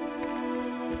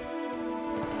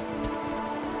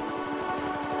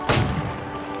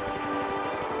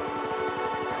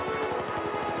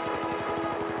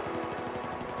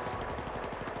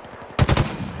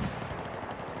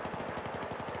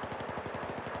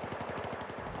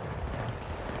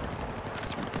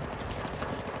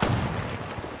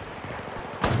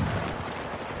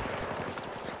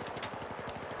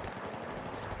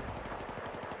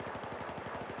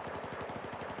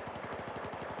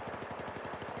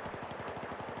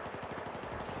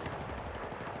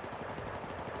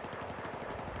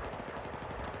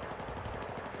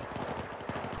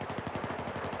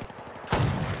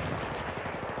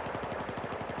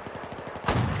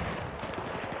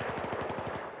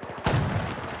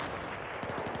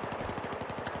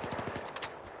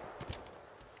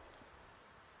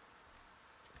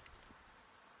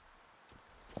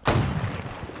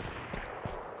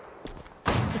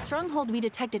 The stronghold we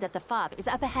detected at the FOB is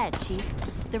up ahead, Chief.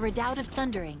 The Redoubt of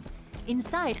Sundering.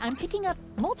 Inside, I'm picking up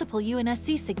multiple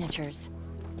UNSC signatures.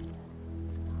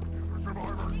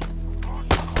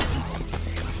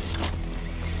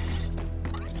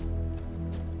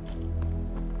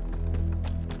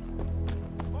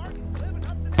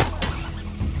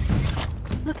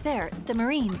 Look there, the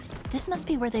Marines. This must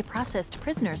be where they processed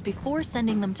prisoners before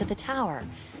sending them to the tower.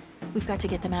 We've got to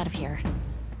get them out of here.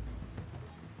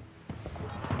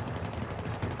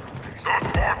 The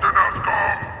Spartan has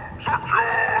come!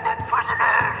 Secure the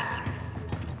prisoners!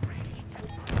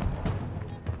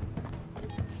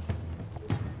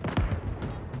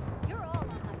 You're all on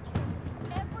my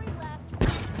case. Every last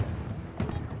one.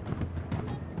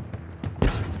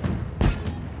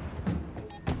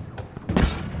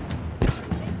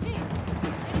 Hey, Chief.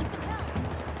 I need some help.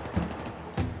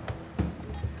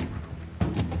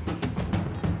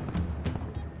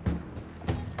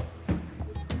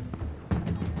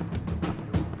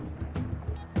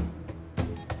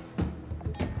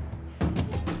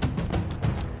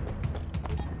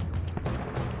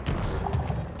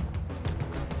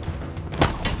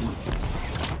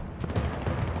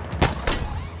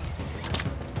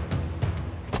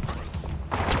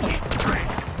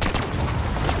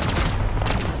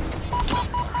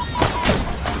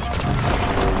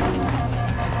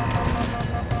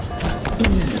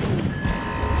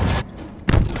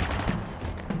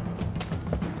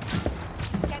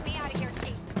 Get me out of here,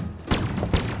 Chief.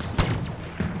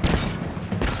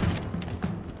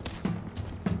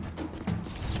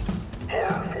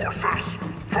 All forces,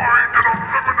 find and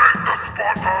eliminate the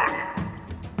Spartan!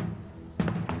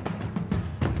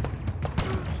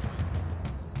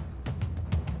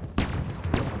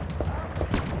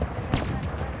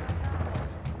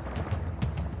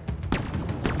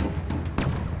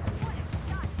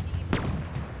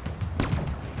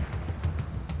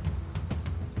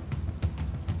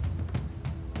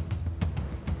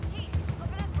 Chief,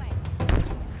 over this way.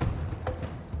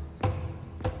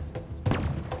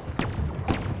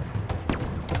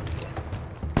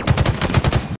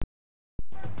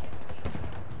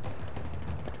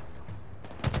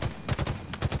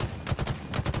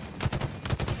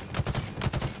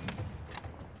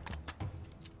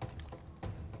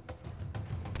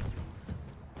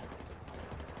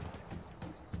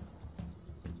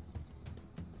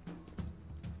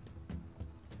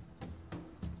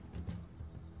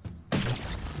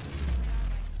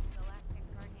 Galactic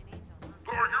Guardian Angel, huh?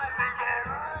 The humans are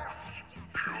loose!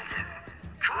 Kill them!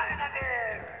 Kill them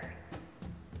all!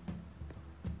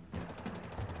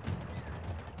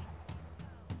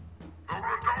 The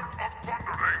Redoubt of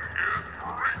Sundering is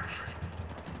reached!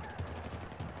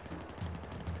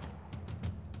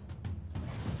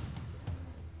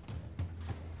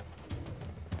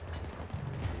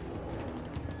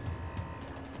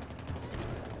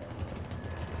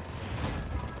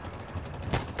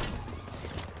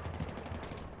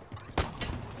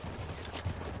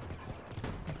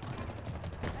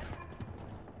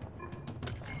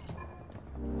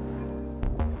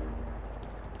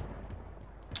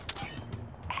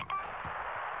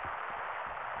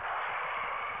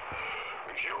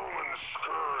 The human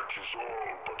scourge is all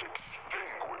but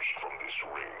extinguished from this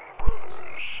ring,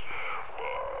 brothers.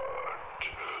 But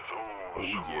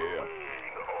those who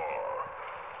remain are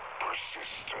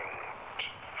persistent.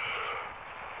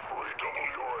 Redouble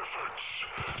your efforts.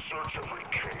 Search every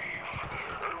cave,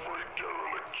 every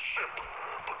derelict ship,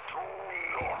 but do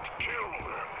not kill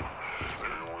them.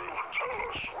 They will tell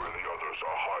us where the others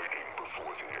are hiding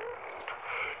before the end.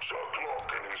 Zucklock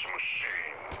and his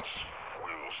machines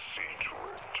will see to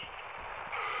it.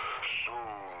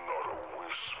 Soon not a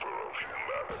whisper of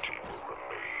humanity will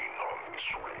remain on this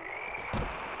ring.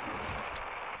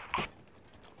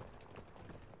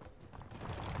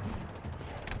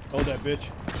 Hold that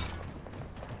bitch.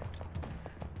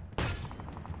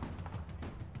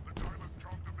 The time has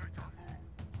come to make our move.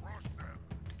 Rush them.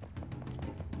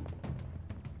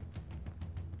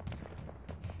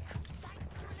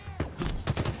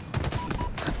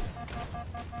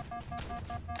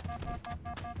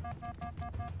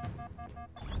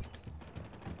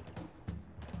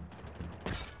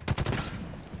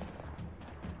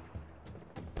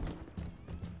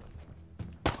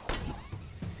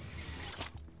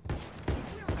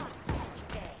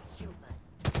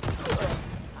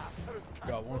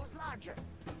 Got one.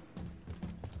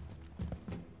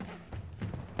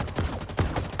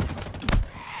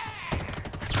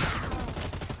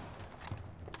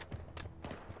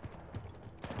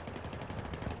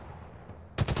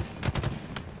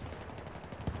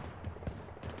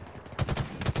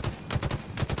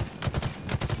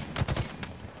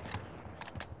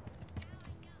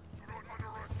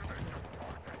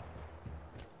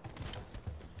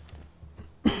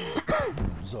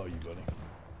 It's all you, buddy.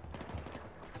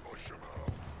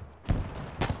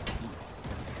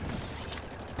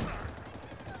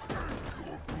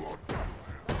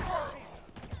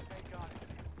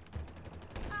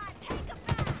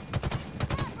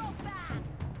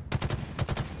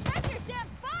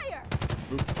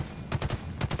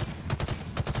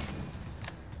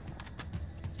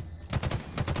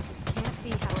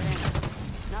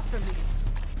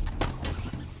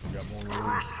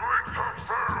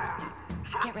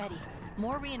 Get ready.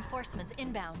 More reinforcements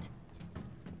inbound.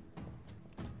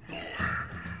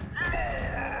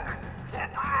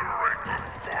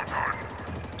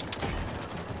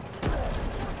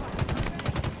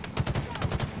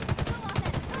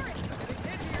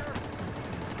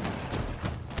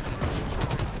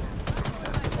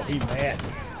 Oh, he mad.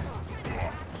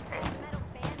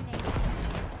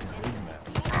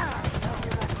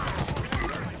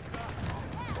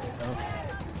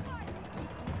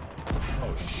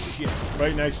 Oh shit.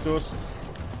 Right next to us.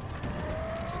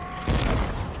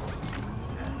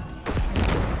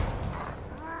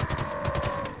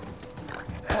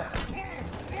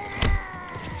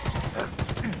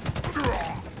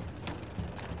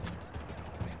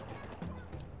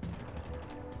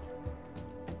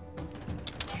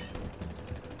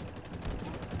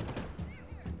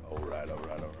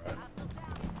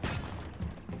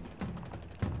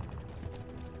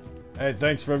 Hey,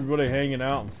 thanks for everybody hanging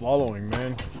out and following,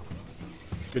 man.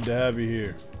 Good to have you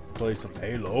here. Play some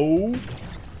Halo.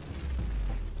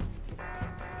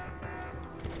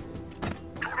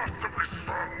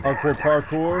 Hardcore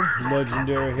parkour,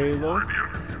 legendary Halo.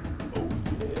 Oh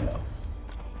yeah.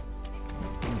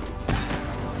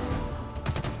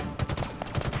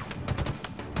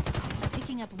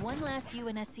 Picking up one last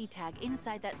UNSC tag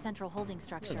inside that central holding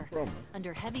structure. Yeah, no problem.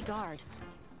 Under heavy guard.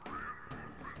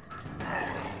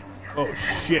 Oh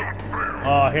shit.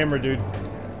 Hammer dude.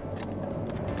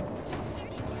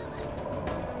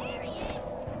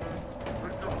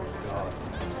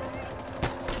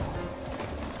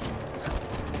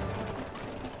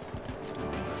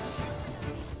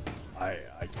 I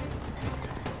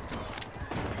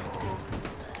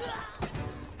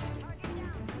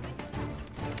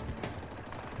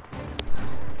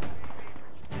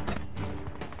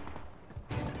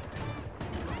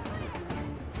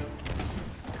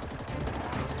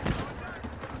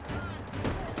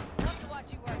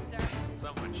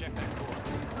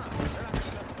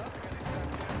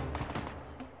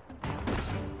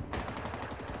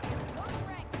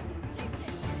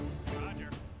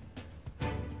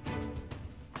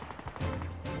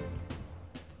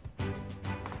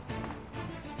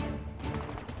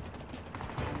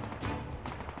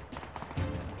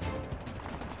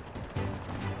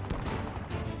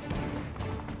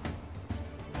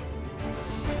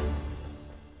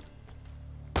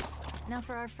Now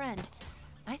for our friend.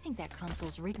 I think that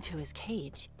console's rigged to his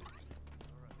cage.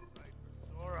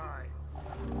 Alright.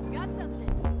 Got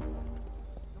something.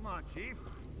 Come on, Chief.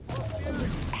 Do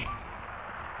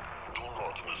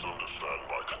not misunderstand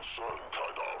my concern,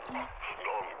 Kaidam.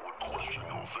 None would question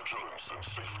your vigilance in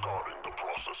safeguarding the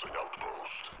processing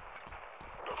outpost.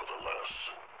 Nevertheless,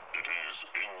 it is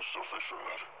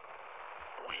insufficient.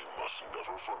 We must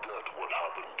never forget what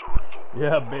happened during the war.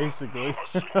 Yeah, basically. A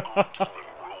single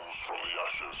demon rose from the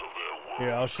ashes of their world.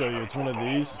 Here, I'll show you. It's one of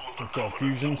these. It's a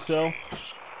fusion cell.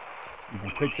 You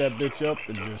can pick that bitch up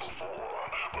and just...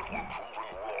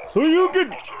 So you can...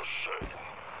 What a shame.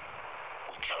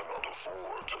 We cannot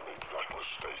afford to make that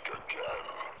mistake again.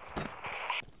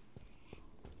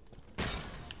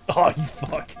 Oh, you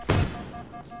fuck.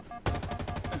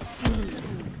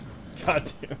 God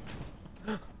damn.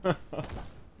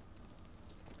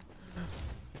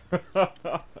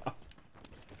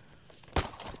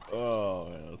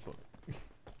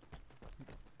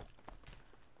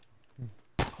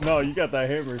 you got that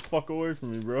hammer. Fuck away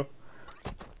from me, bro.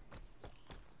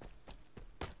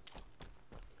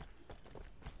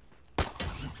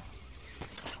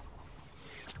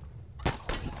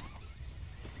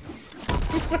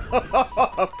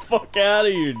 Fuck out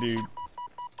of here, dude.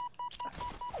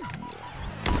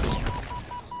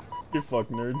 Get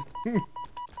fucked, nerd.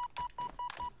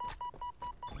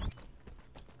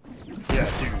 Yeah,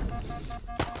 dude.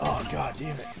 Oh, god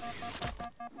damn it.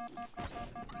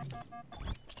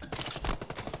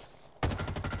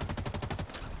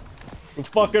 We're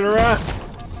fucking around.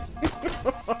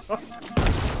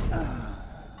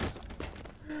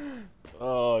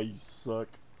 Oh, you suck.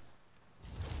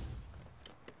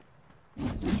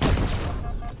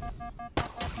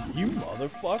 You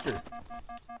motherfucker.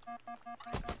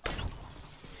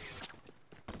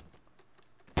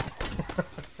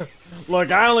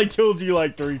 Look, I only killed you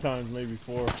like 3 times, maybe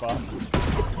 4 or 5.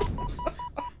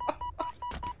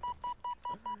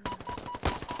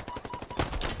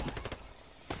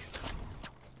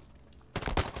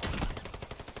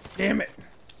 Damn it.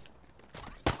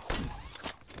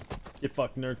 Get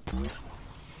fucked, nerd.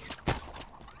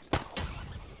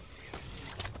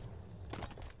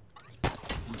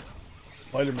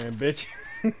 Spider-Man, bitch.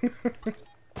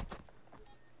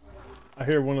 I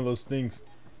hear one of those things.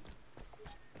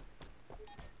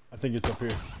 I think it's up here.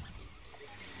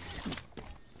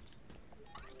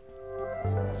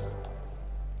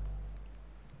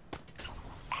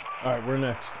 Alright, we're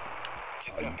next.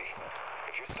 Giuseppe,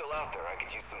 if you're still out there, I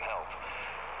could use some help.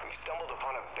 We've stumbled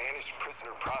upon a vanished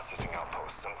prisoner processing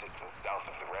outpost some distance south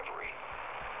of the Reverie.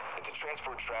 If the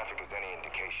transport traffic is any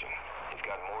indication, you've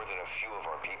got more than a few of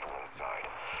our people inside.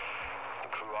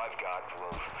 The crew I've got,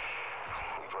 well,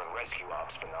 we've run rescue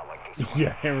ops, but not like this one.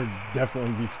 Yeah, Hammer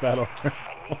definitely beats battle. I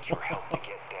need your help to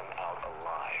get them out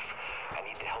alive. I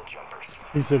need the hell jumpers.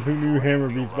 He said, who knew Hammer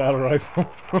beats battle rifle?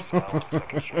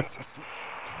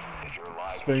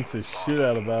 Spanks the shit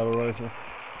out of battle rifle.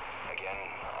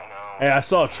 Hey, I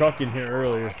saw a truck in here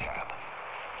earlier.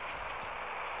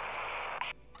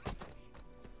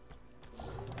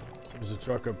 There's a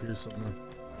truck up here somewhere.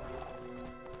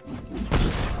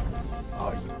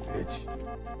 Oh, you bitch.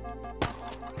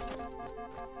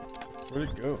 Where'd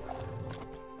it go?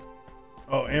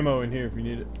 Oh, ammo in here if you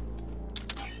need it.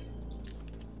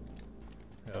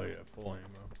 Hell yeah, full ammo.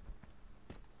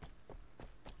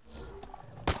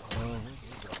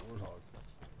 Where's that warthog?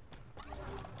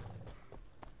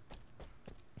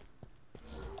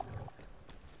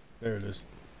 There it is.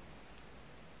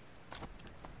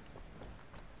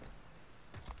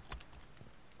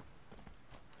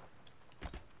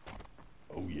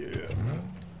 Oh yeah.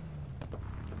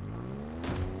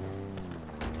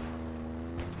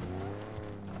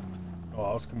 Oh,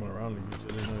 I was coming around to get you.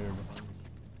 I didn't know you were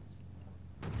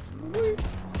behind me.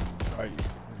 Alright,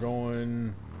 we're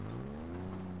going.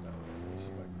 Let me see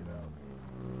if I can get out.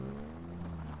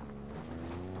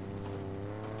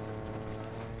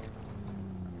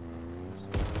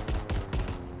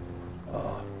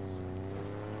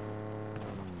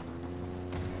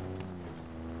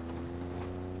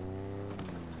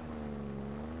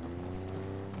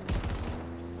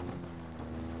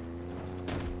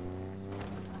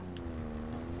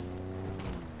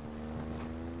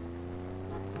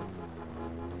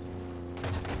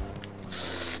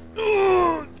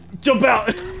 Oh, jump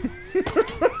out!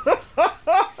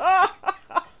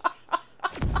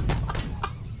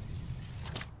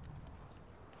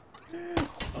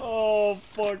 Oh,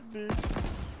 fuck, dude.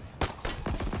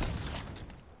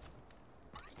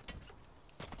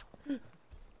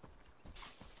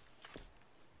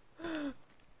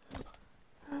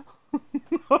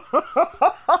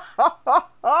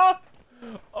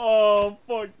 Oh,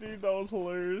 fuck, dude, that was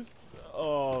hilarious.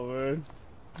 Oh, man.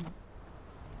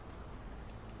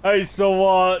 Hey,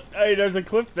 so, hey, there's a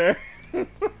clip there.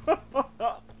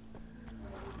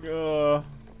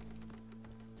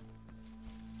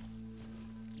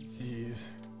 Jeez.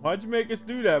 Why'd you make us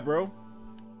do that, bro?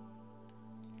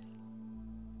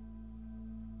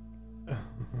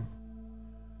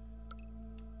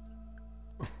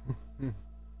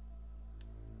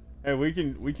 Hey, we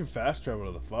can fast travel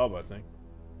to the fob, I think.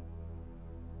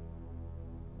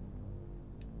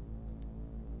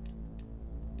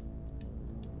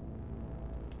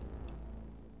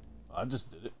 I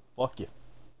just did it. Fuck you.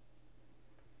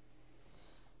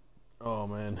 Oh,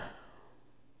 man.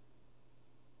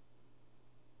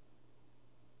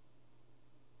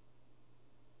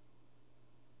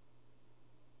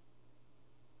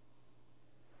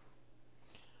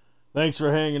 Thanks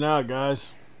for hanging out,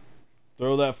 guys.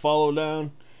 Throw that follow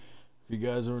down. If you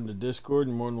guys are in the Discord,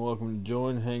 you're more than welcome to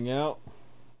join, hang out.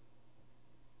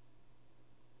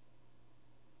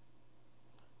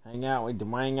 Hang out with the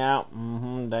wang out.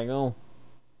 Mm-hmm, they go.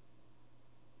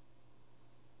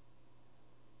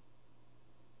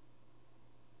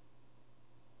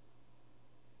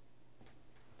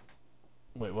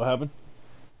 Wait, what happened?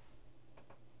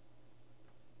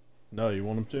 No, you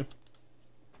want him to?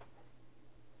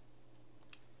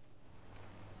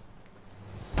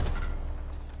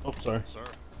 Oh, sorry. Sir.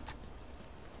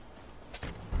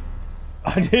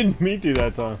 I didn't mean to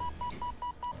that time.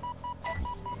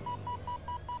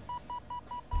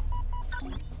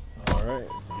 Alright, you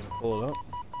gonna pull it up?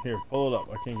 Here, pull it up.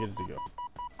 I can't get it to go.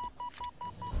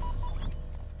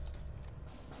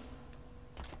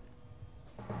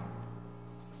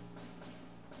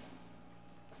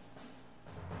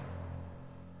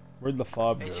 Where'd the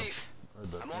fob go? Hey, Chief.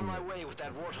 I'm on my way with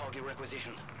that warthog you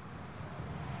requisitioned.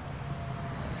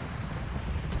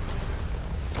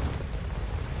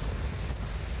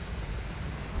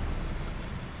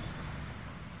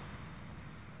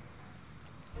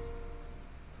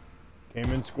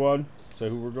 Came in squad. Say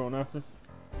who we're going after.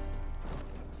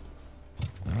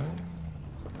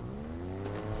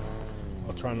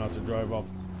 I'll try not to drive off.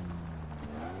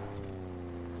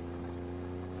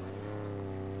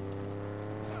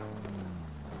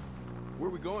 Where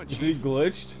are we going, Is Chief? he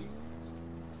glitched?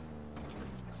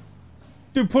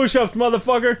 Do push-ups,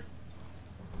 motherfucker!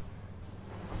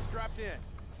 Strapped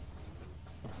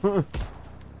in.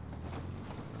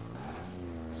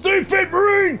 Stay fit,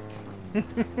 Marine! Hey,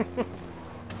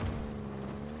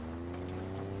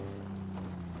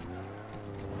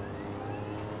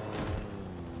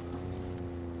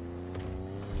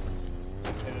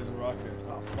 there's a rock there.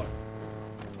 Oh, fuck.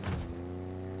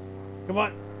 Come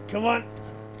on, come on!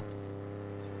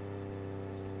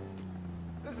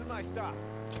 This is my stop.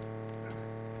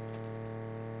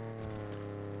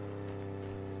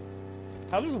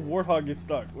 How does a warthog get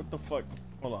stuck? What the fuck?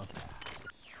 Hold on.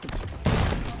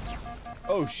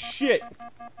 Oh shit!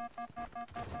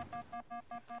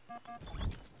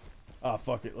 Ah,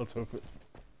 fuck it. Let's hoof it.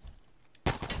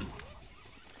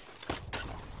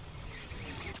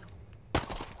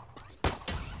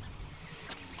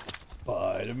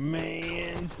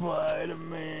 Spider-Man,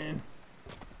 Spider-Man.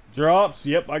 Drops?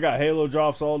 Yep, I got Halo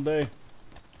drops all day.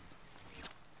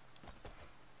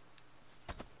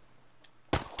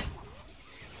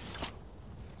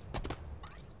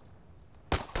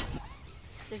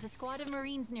 There's a squad of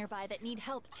Marines nearby that need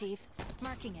help, Chief.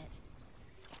 Marking it.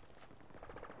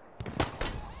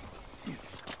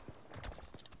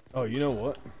 Oh, you know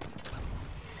what?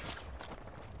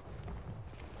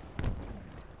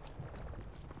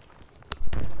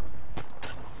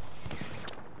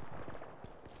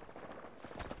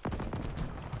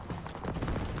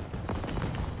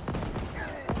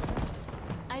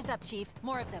 Eyes up, Chief.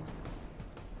 More of them.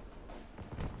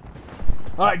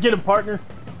 Alright, get him, partner.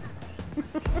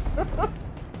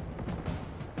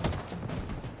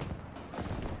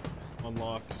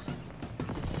 Unlocks.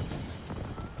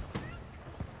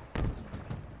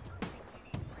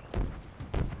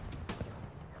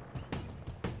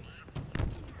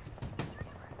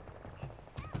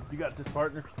 You got this,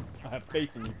 partner. I have faith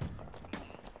in you.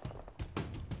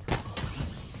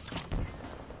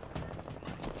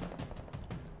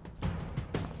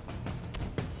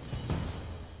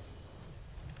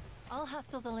 All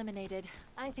hostiles eliminated.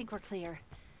 I think we're clear.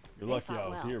 You're They lucky fought I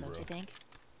was well, here, don't bro. you think?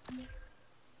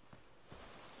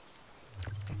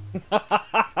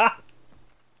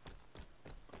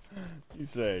 You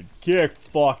said kick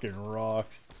fucking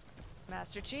rocks.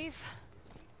 Master Chief.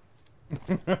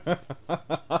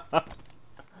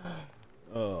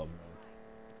 Oh man.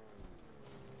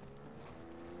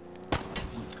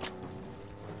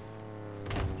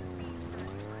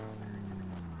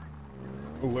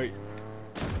 Oh wait.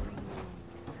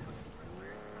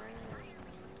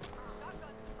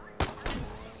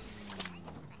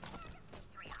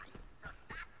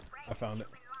 I found it.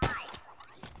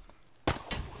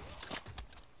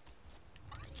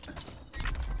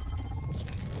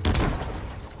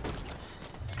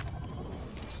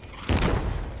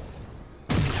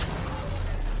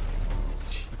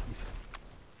 Jeez.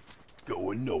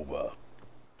 Going Nova.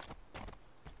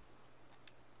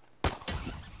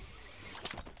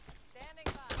 Standing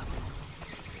by. A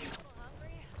little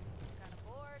hungry. Kind of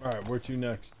bored. All right, where to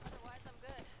next? Otherwise, I'm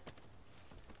good.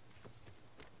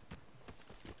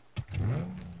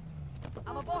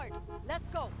 I'm aboard. Let's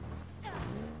go.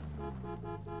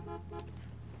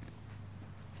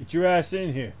 Get your ass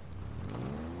in here.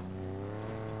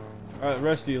 All right, the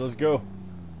rest of you, let's go.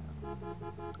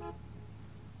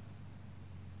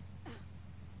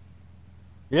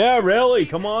 Yeah, really.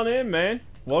 Come on in, man.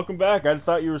 Welcome back. I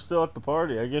thought you were still at the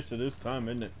party. I guess it is time,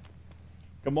 isn't it?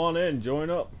 Come on in, join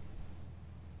up.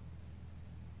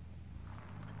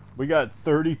 We got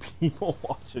 30 people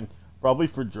watching. Probably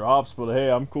for drops, but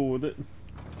hey, I'm cool with it.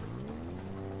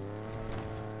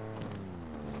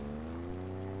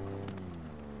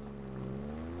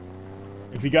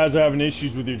 If you guys are having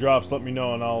issues with your drops, let me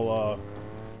know and I'll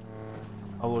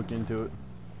look into it.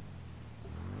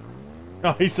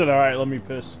 Oh, he said, "All right, let me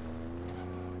piss."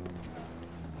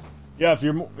 Yeah, if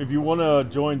you want to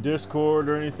join Discord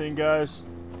or anything, guys,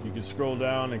 you can scroll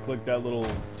down and click that little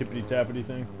tippity tappity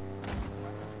thing.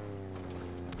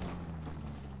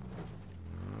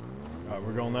 All right,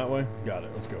 we're going that way. Got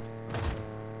it. Let's go.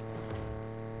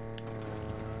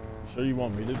 Sure, you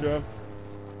want me to drive?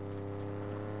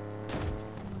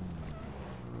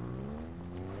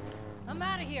 I'm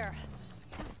out of here.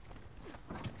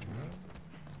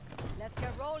 Let's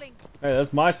get rolling. Hey,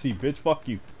 that's my seat, bitch. Fuck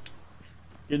you.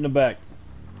 Get in the back.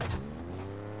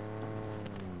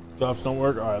 Drops don't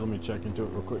work? Alright, let me check into it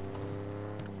real quick.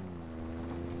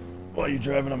 While you're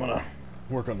driving, I'm gonna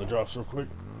work on the drops real quick.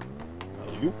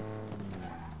 How's you?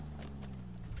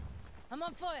 I'm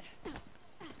on foot.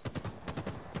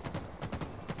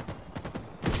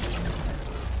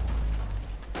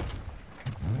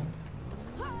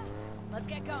 Let's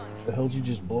get going. The hell did you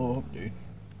just blow up, dude?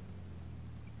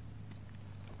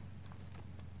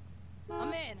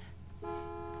 I'm in.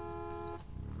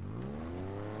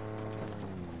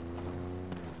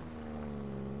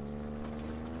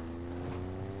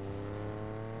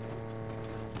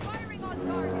 Firing on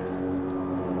target.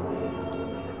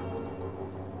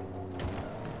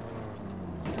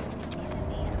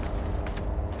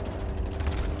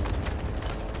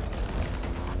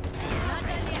 Not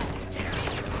done yet.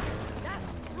 That's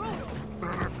brutal.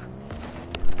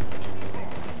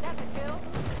 That's a kill.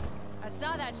 I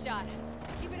saw that shot.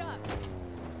 Keep it up.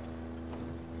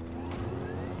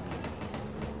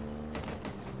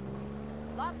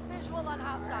 Lost visual on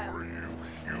hostile. Are you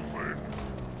human?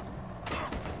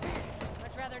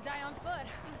 Much rather die on foot.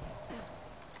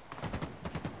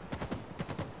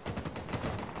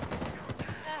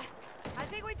 I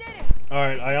think we did it.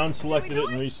 Alright, I unselected it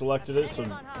and reselected it, so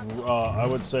I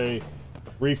would say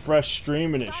refresh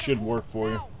stream and it should work for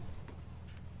you.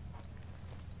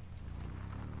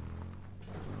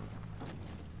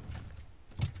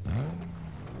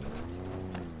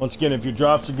 Once again, if your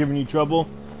drops are giving you trouble,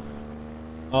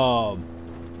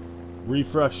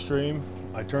 refresh stream.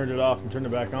 I turned it off and turned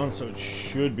it back on, so it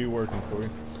should be working for you.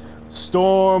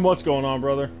 Storm, what's going on,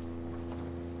 brother?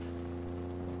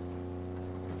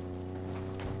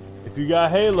 If you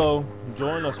got Halo,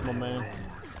 join us, my man.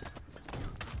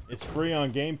 It's free on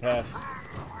Game Pass.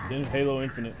 It's in Halo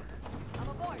Infinite. I'm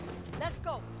aboard. Let's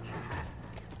go.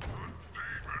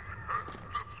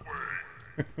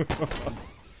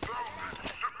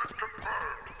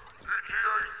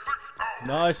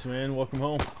 Nice, man. Welcome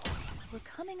home. We're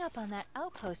coming up on that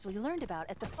outpost we learned about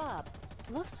at the FOB.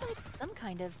 Looks like some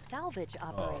kind of salvage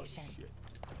operation. Oh, shit.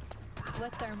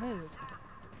 What's our move?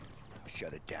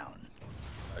 Shut it down.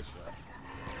 Nice shot.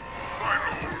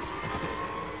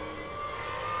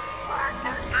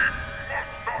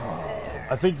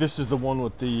 I think this is the one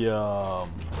with the,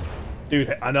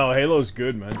 dude, I know, Halo's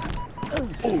good, man.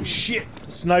 Oh, shit!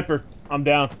 Sniper! I'm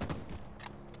down.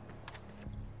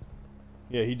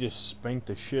 Yeah, he just spanked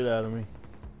the shit out of me.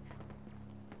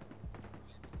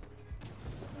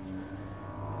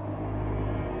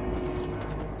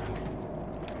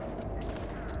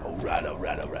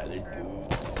 Alright, let's go.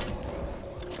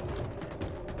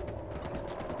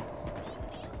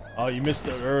 Oh, you missed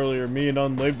it earlier. Me and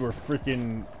Unlived were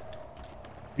freaking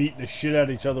beating the shit out of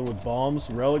each other with bombs.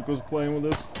 Relic was playing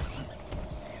with us.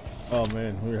 Oh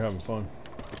man, we were having fun.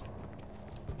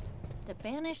 The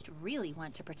Banished really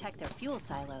want to protect their fuel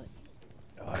silos.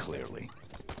 Clearly.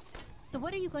 So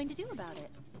what are you going to do about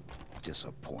it?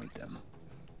 Disappoint them.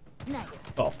 Nice.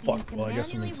 Oh You fuck, need to well I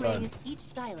guess I'm manually inside. raise each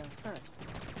silo first.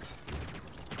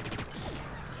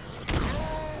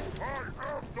 I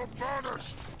am the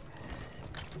banished!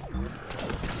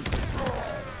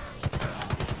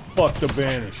 Fuck the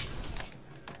Banished.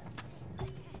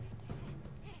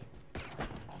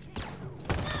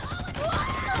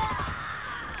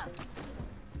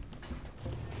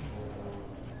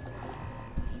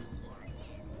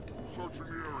 Searching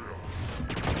the area.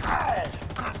 Ow!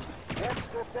 Watch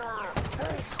the fire!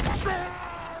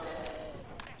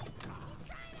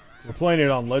 We're playing it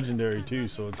on Legendary too,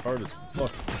 so it's hard as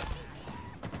fuck.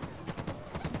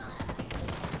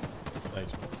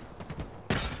 Thanks, man.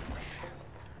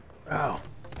 Ow.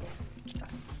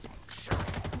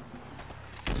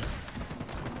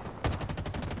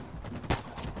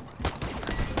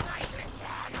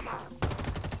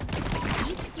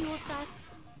 Each fuel silo.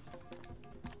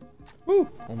 Woo!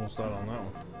 almost died on that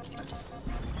one.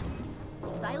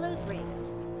 Silos raised.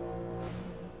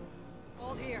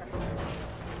 Hold here.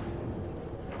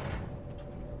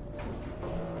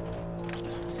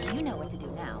 You know what to do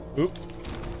now. Oop.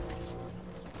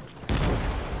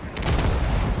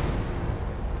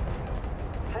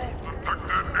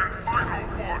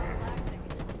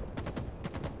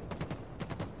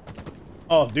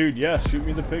 Oh, dude, yeah, shoot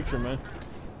me the picture, man.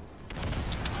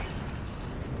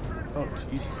 Oh,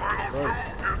 Jesus Christ.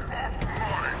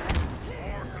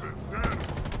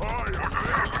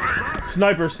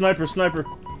 Sniper, sniper, sniper.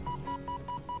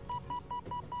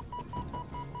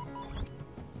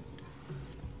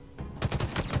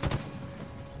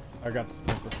 I got the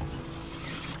sniper.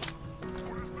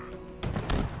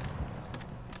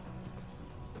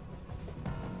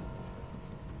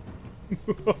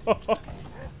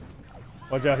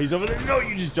 Watch out, he's over there. No,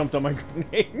 you just jumped on my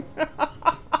grenade.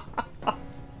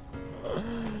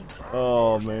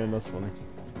 Oh, man, that's funny.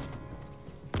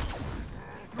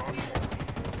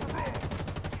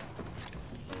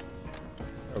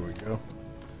 There we go.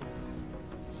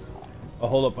 Oh,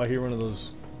 hold up, I hear one of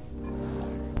those.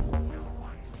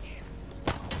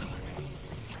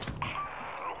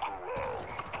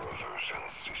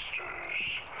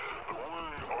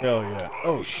 Hell yeah.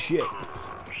 Oh, shit.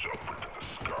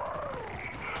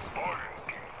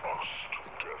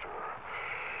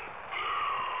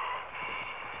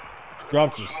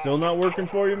 Drops are still not working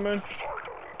for you, man?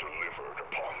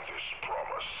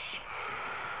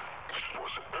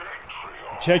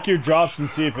 Check your drops and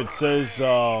see if it says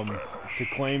to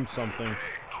claim something.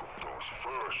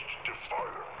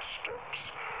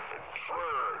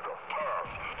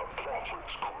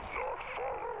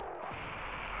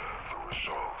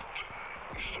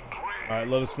 Alright,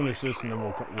 let us finish this and then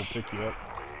we'll pick you up.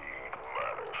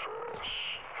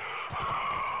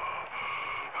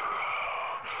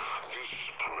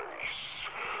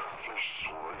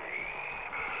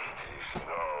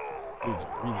 Dude's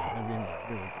breathing heavy in my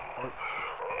ear.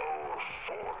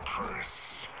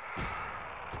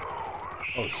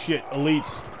 Oh shit,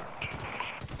 elites.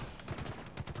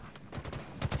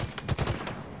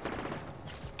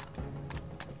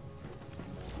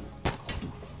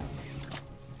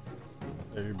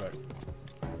 There, you're back.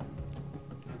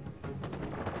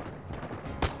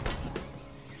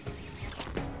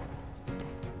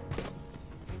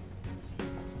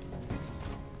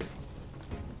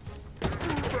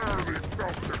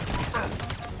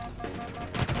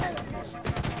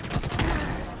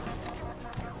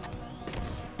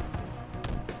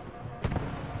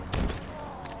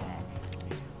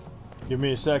 Give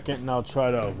me a second and I'll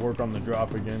try to work on the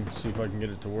drop again, see if I can get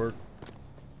it to work.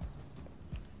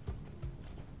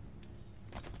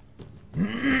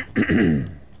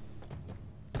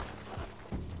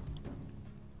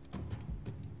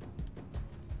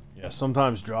 Yeah,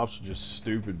 sometimes drops are just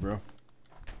stupid, bro.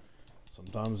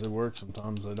 Sometimes they work,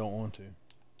 sometimes they don't want to.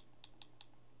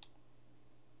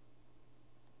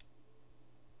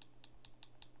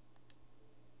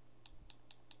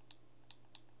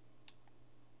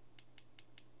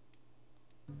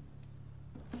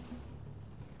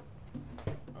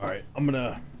 Alright, I'm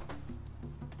gonna...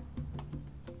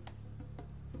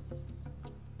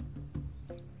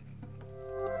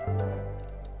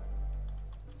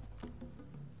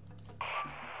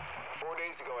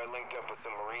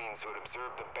 Some Marines who had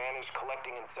observed the Banished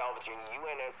collecting and salvaging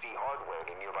UNSC hardware at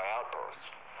a nearby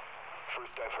outpost.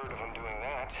 First I've heard of them doing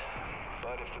that,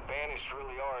 but if the Banished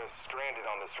really are as stranded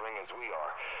on this ring as we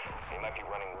are, they might be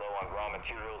running low on raw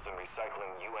materials and recycling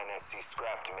UNSC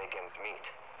scrap to make ends meet.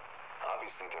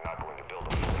 Obviously they're not going to build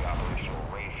a fully operational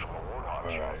Wraith from a Warthog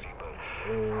chassis, but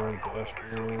it could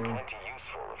still be plenty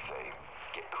useful if they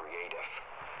get creative.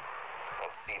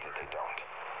 Let's see that they don't.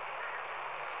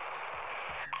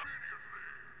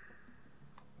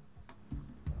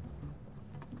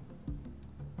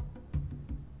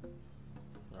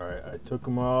 Alright, I took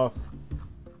them off,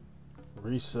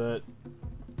 reset,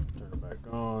 turn it back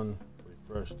on,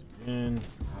 refreshed again.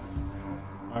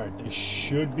 Alright, they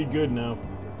should be good now.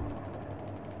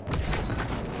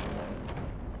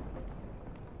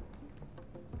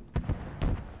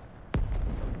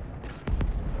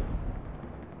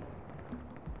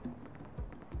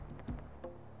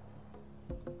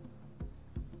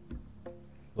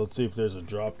 Let's see if there's a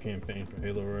drop campaign for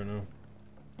Halo right now.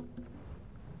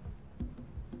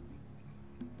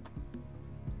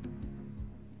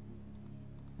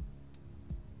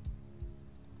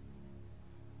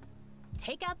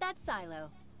 Take out that silo.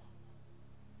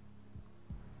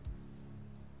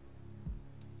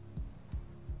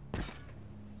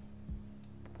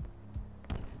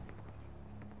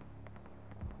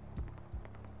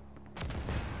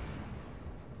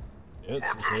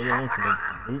 it's this other one from the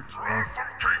boot trailer.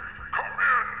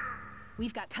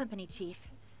 We've got company, Chief.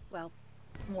 Well,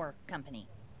 more company.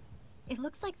 It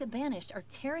looks like the Banished are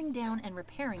tearing down and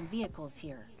repairing vehicles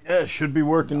here. Yeah, it should be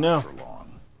working now. For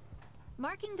long.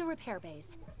 Marking the repair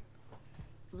bays.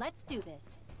 Let's do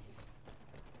this.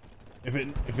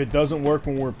 If it doesn't work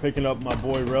when we're picking up my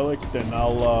boy Relic, then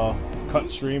I'll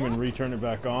cut stream and return it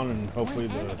back on, and hopefully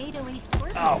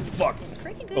Oh fuck!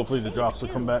 Hopefully the drops will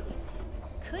come back.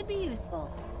 Could be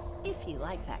useful if you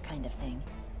like that kind of thing.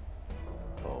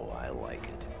 Oh, I like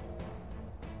it.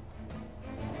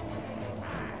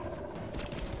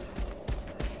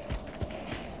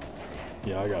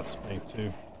 Yeah, I got spanked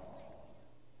too.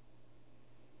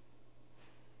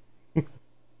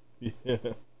 Yeah.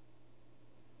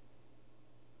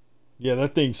 Yeah,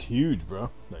 that thing's huge, bro.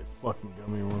 That fucking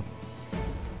gummy one.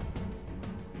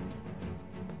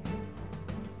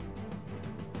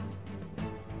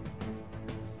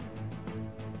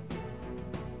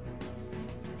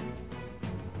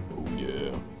 Oh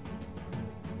yeah.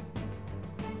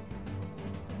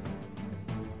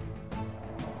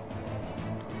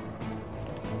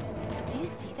 Do you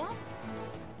see that?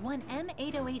 One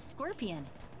M808 Scorpion.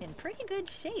 In pretty good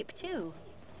shape, too.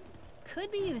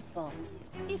 Could be useful,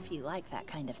 if you like that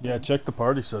kind of thing. Yeah, check the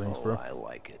party settings, bro. I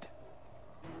like it.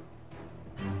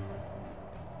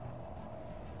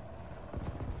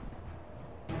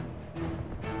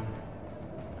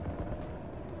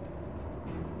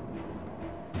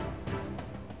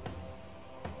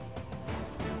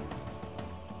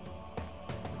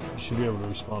 You should be able to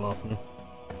respawn off me.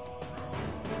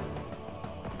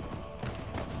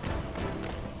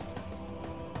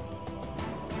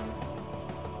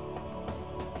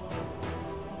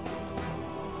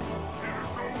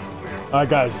 Alright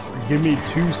guys, give me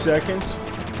 2 seconds.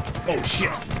 Oh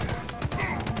shit.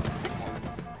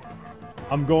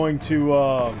 I'm going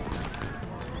to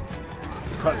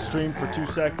cut stream for 2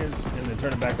 seconds and then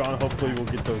turn it back on. Hopefully we'll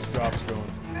get those drops going.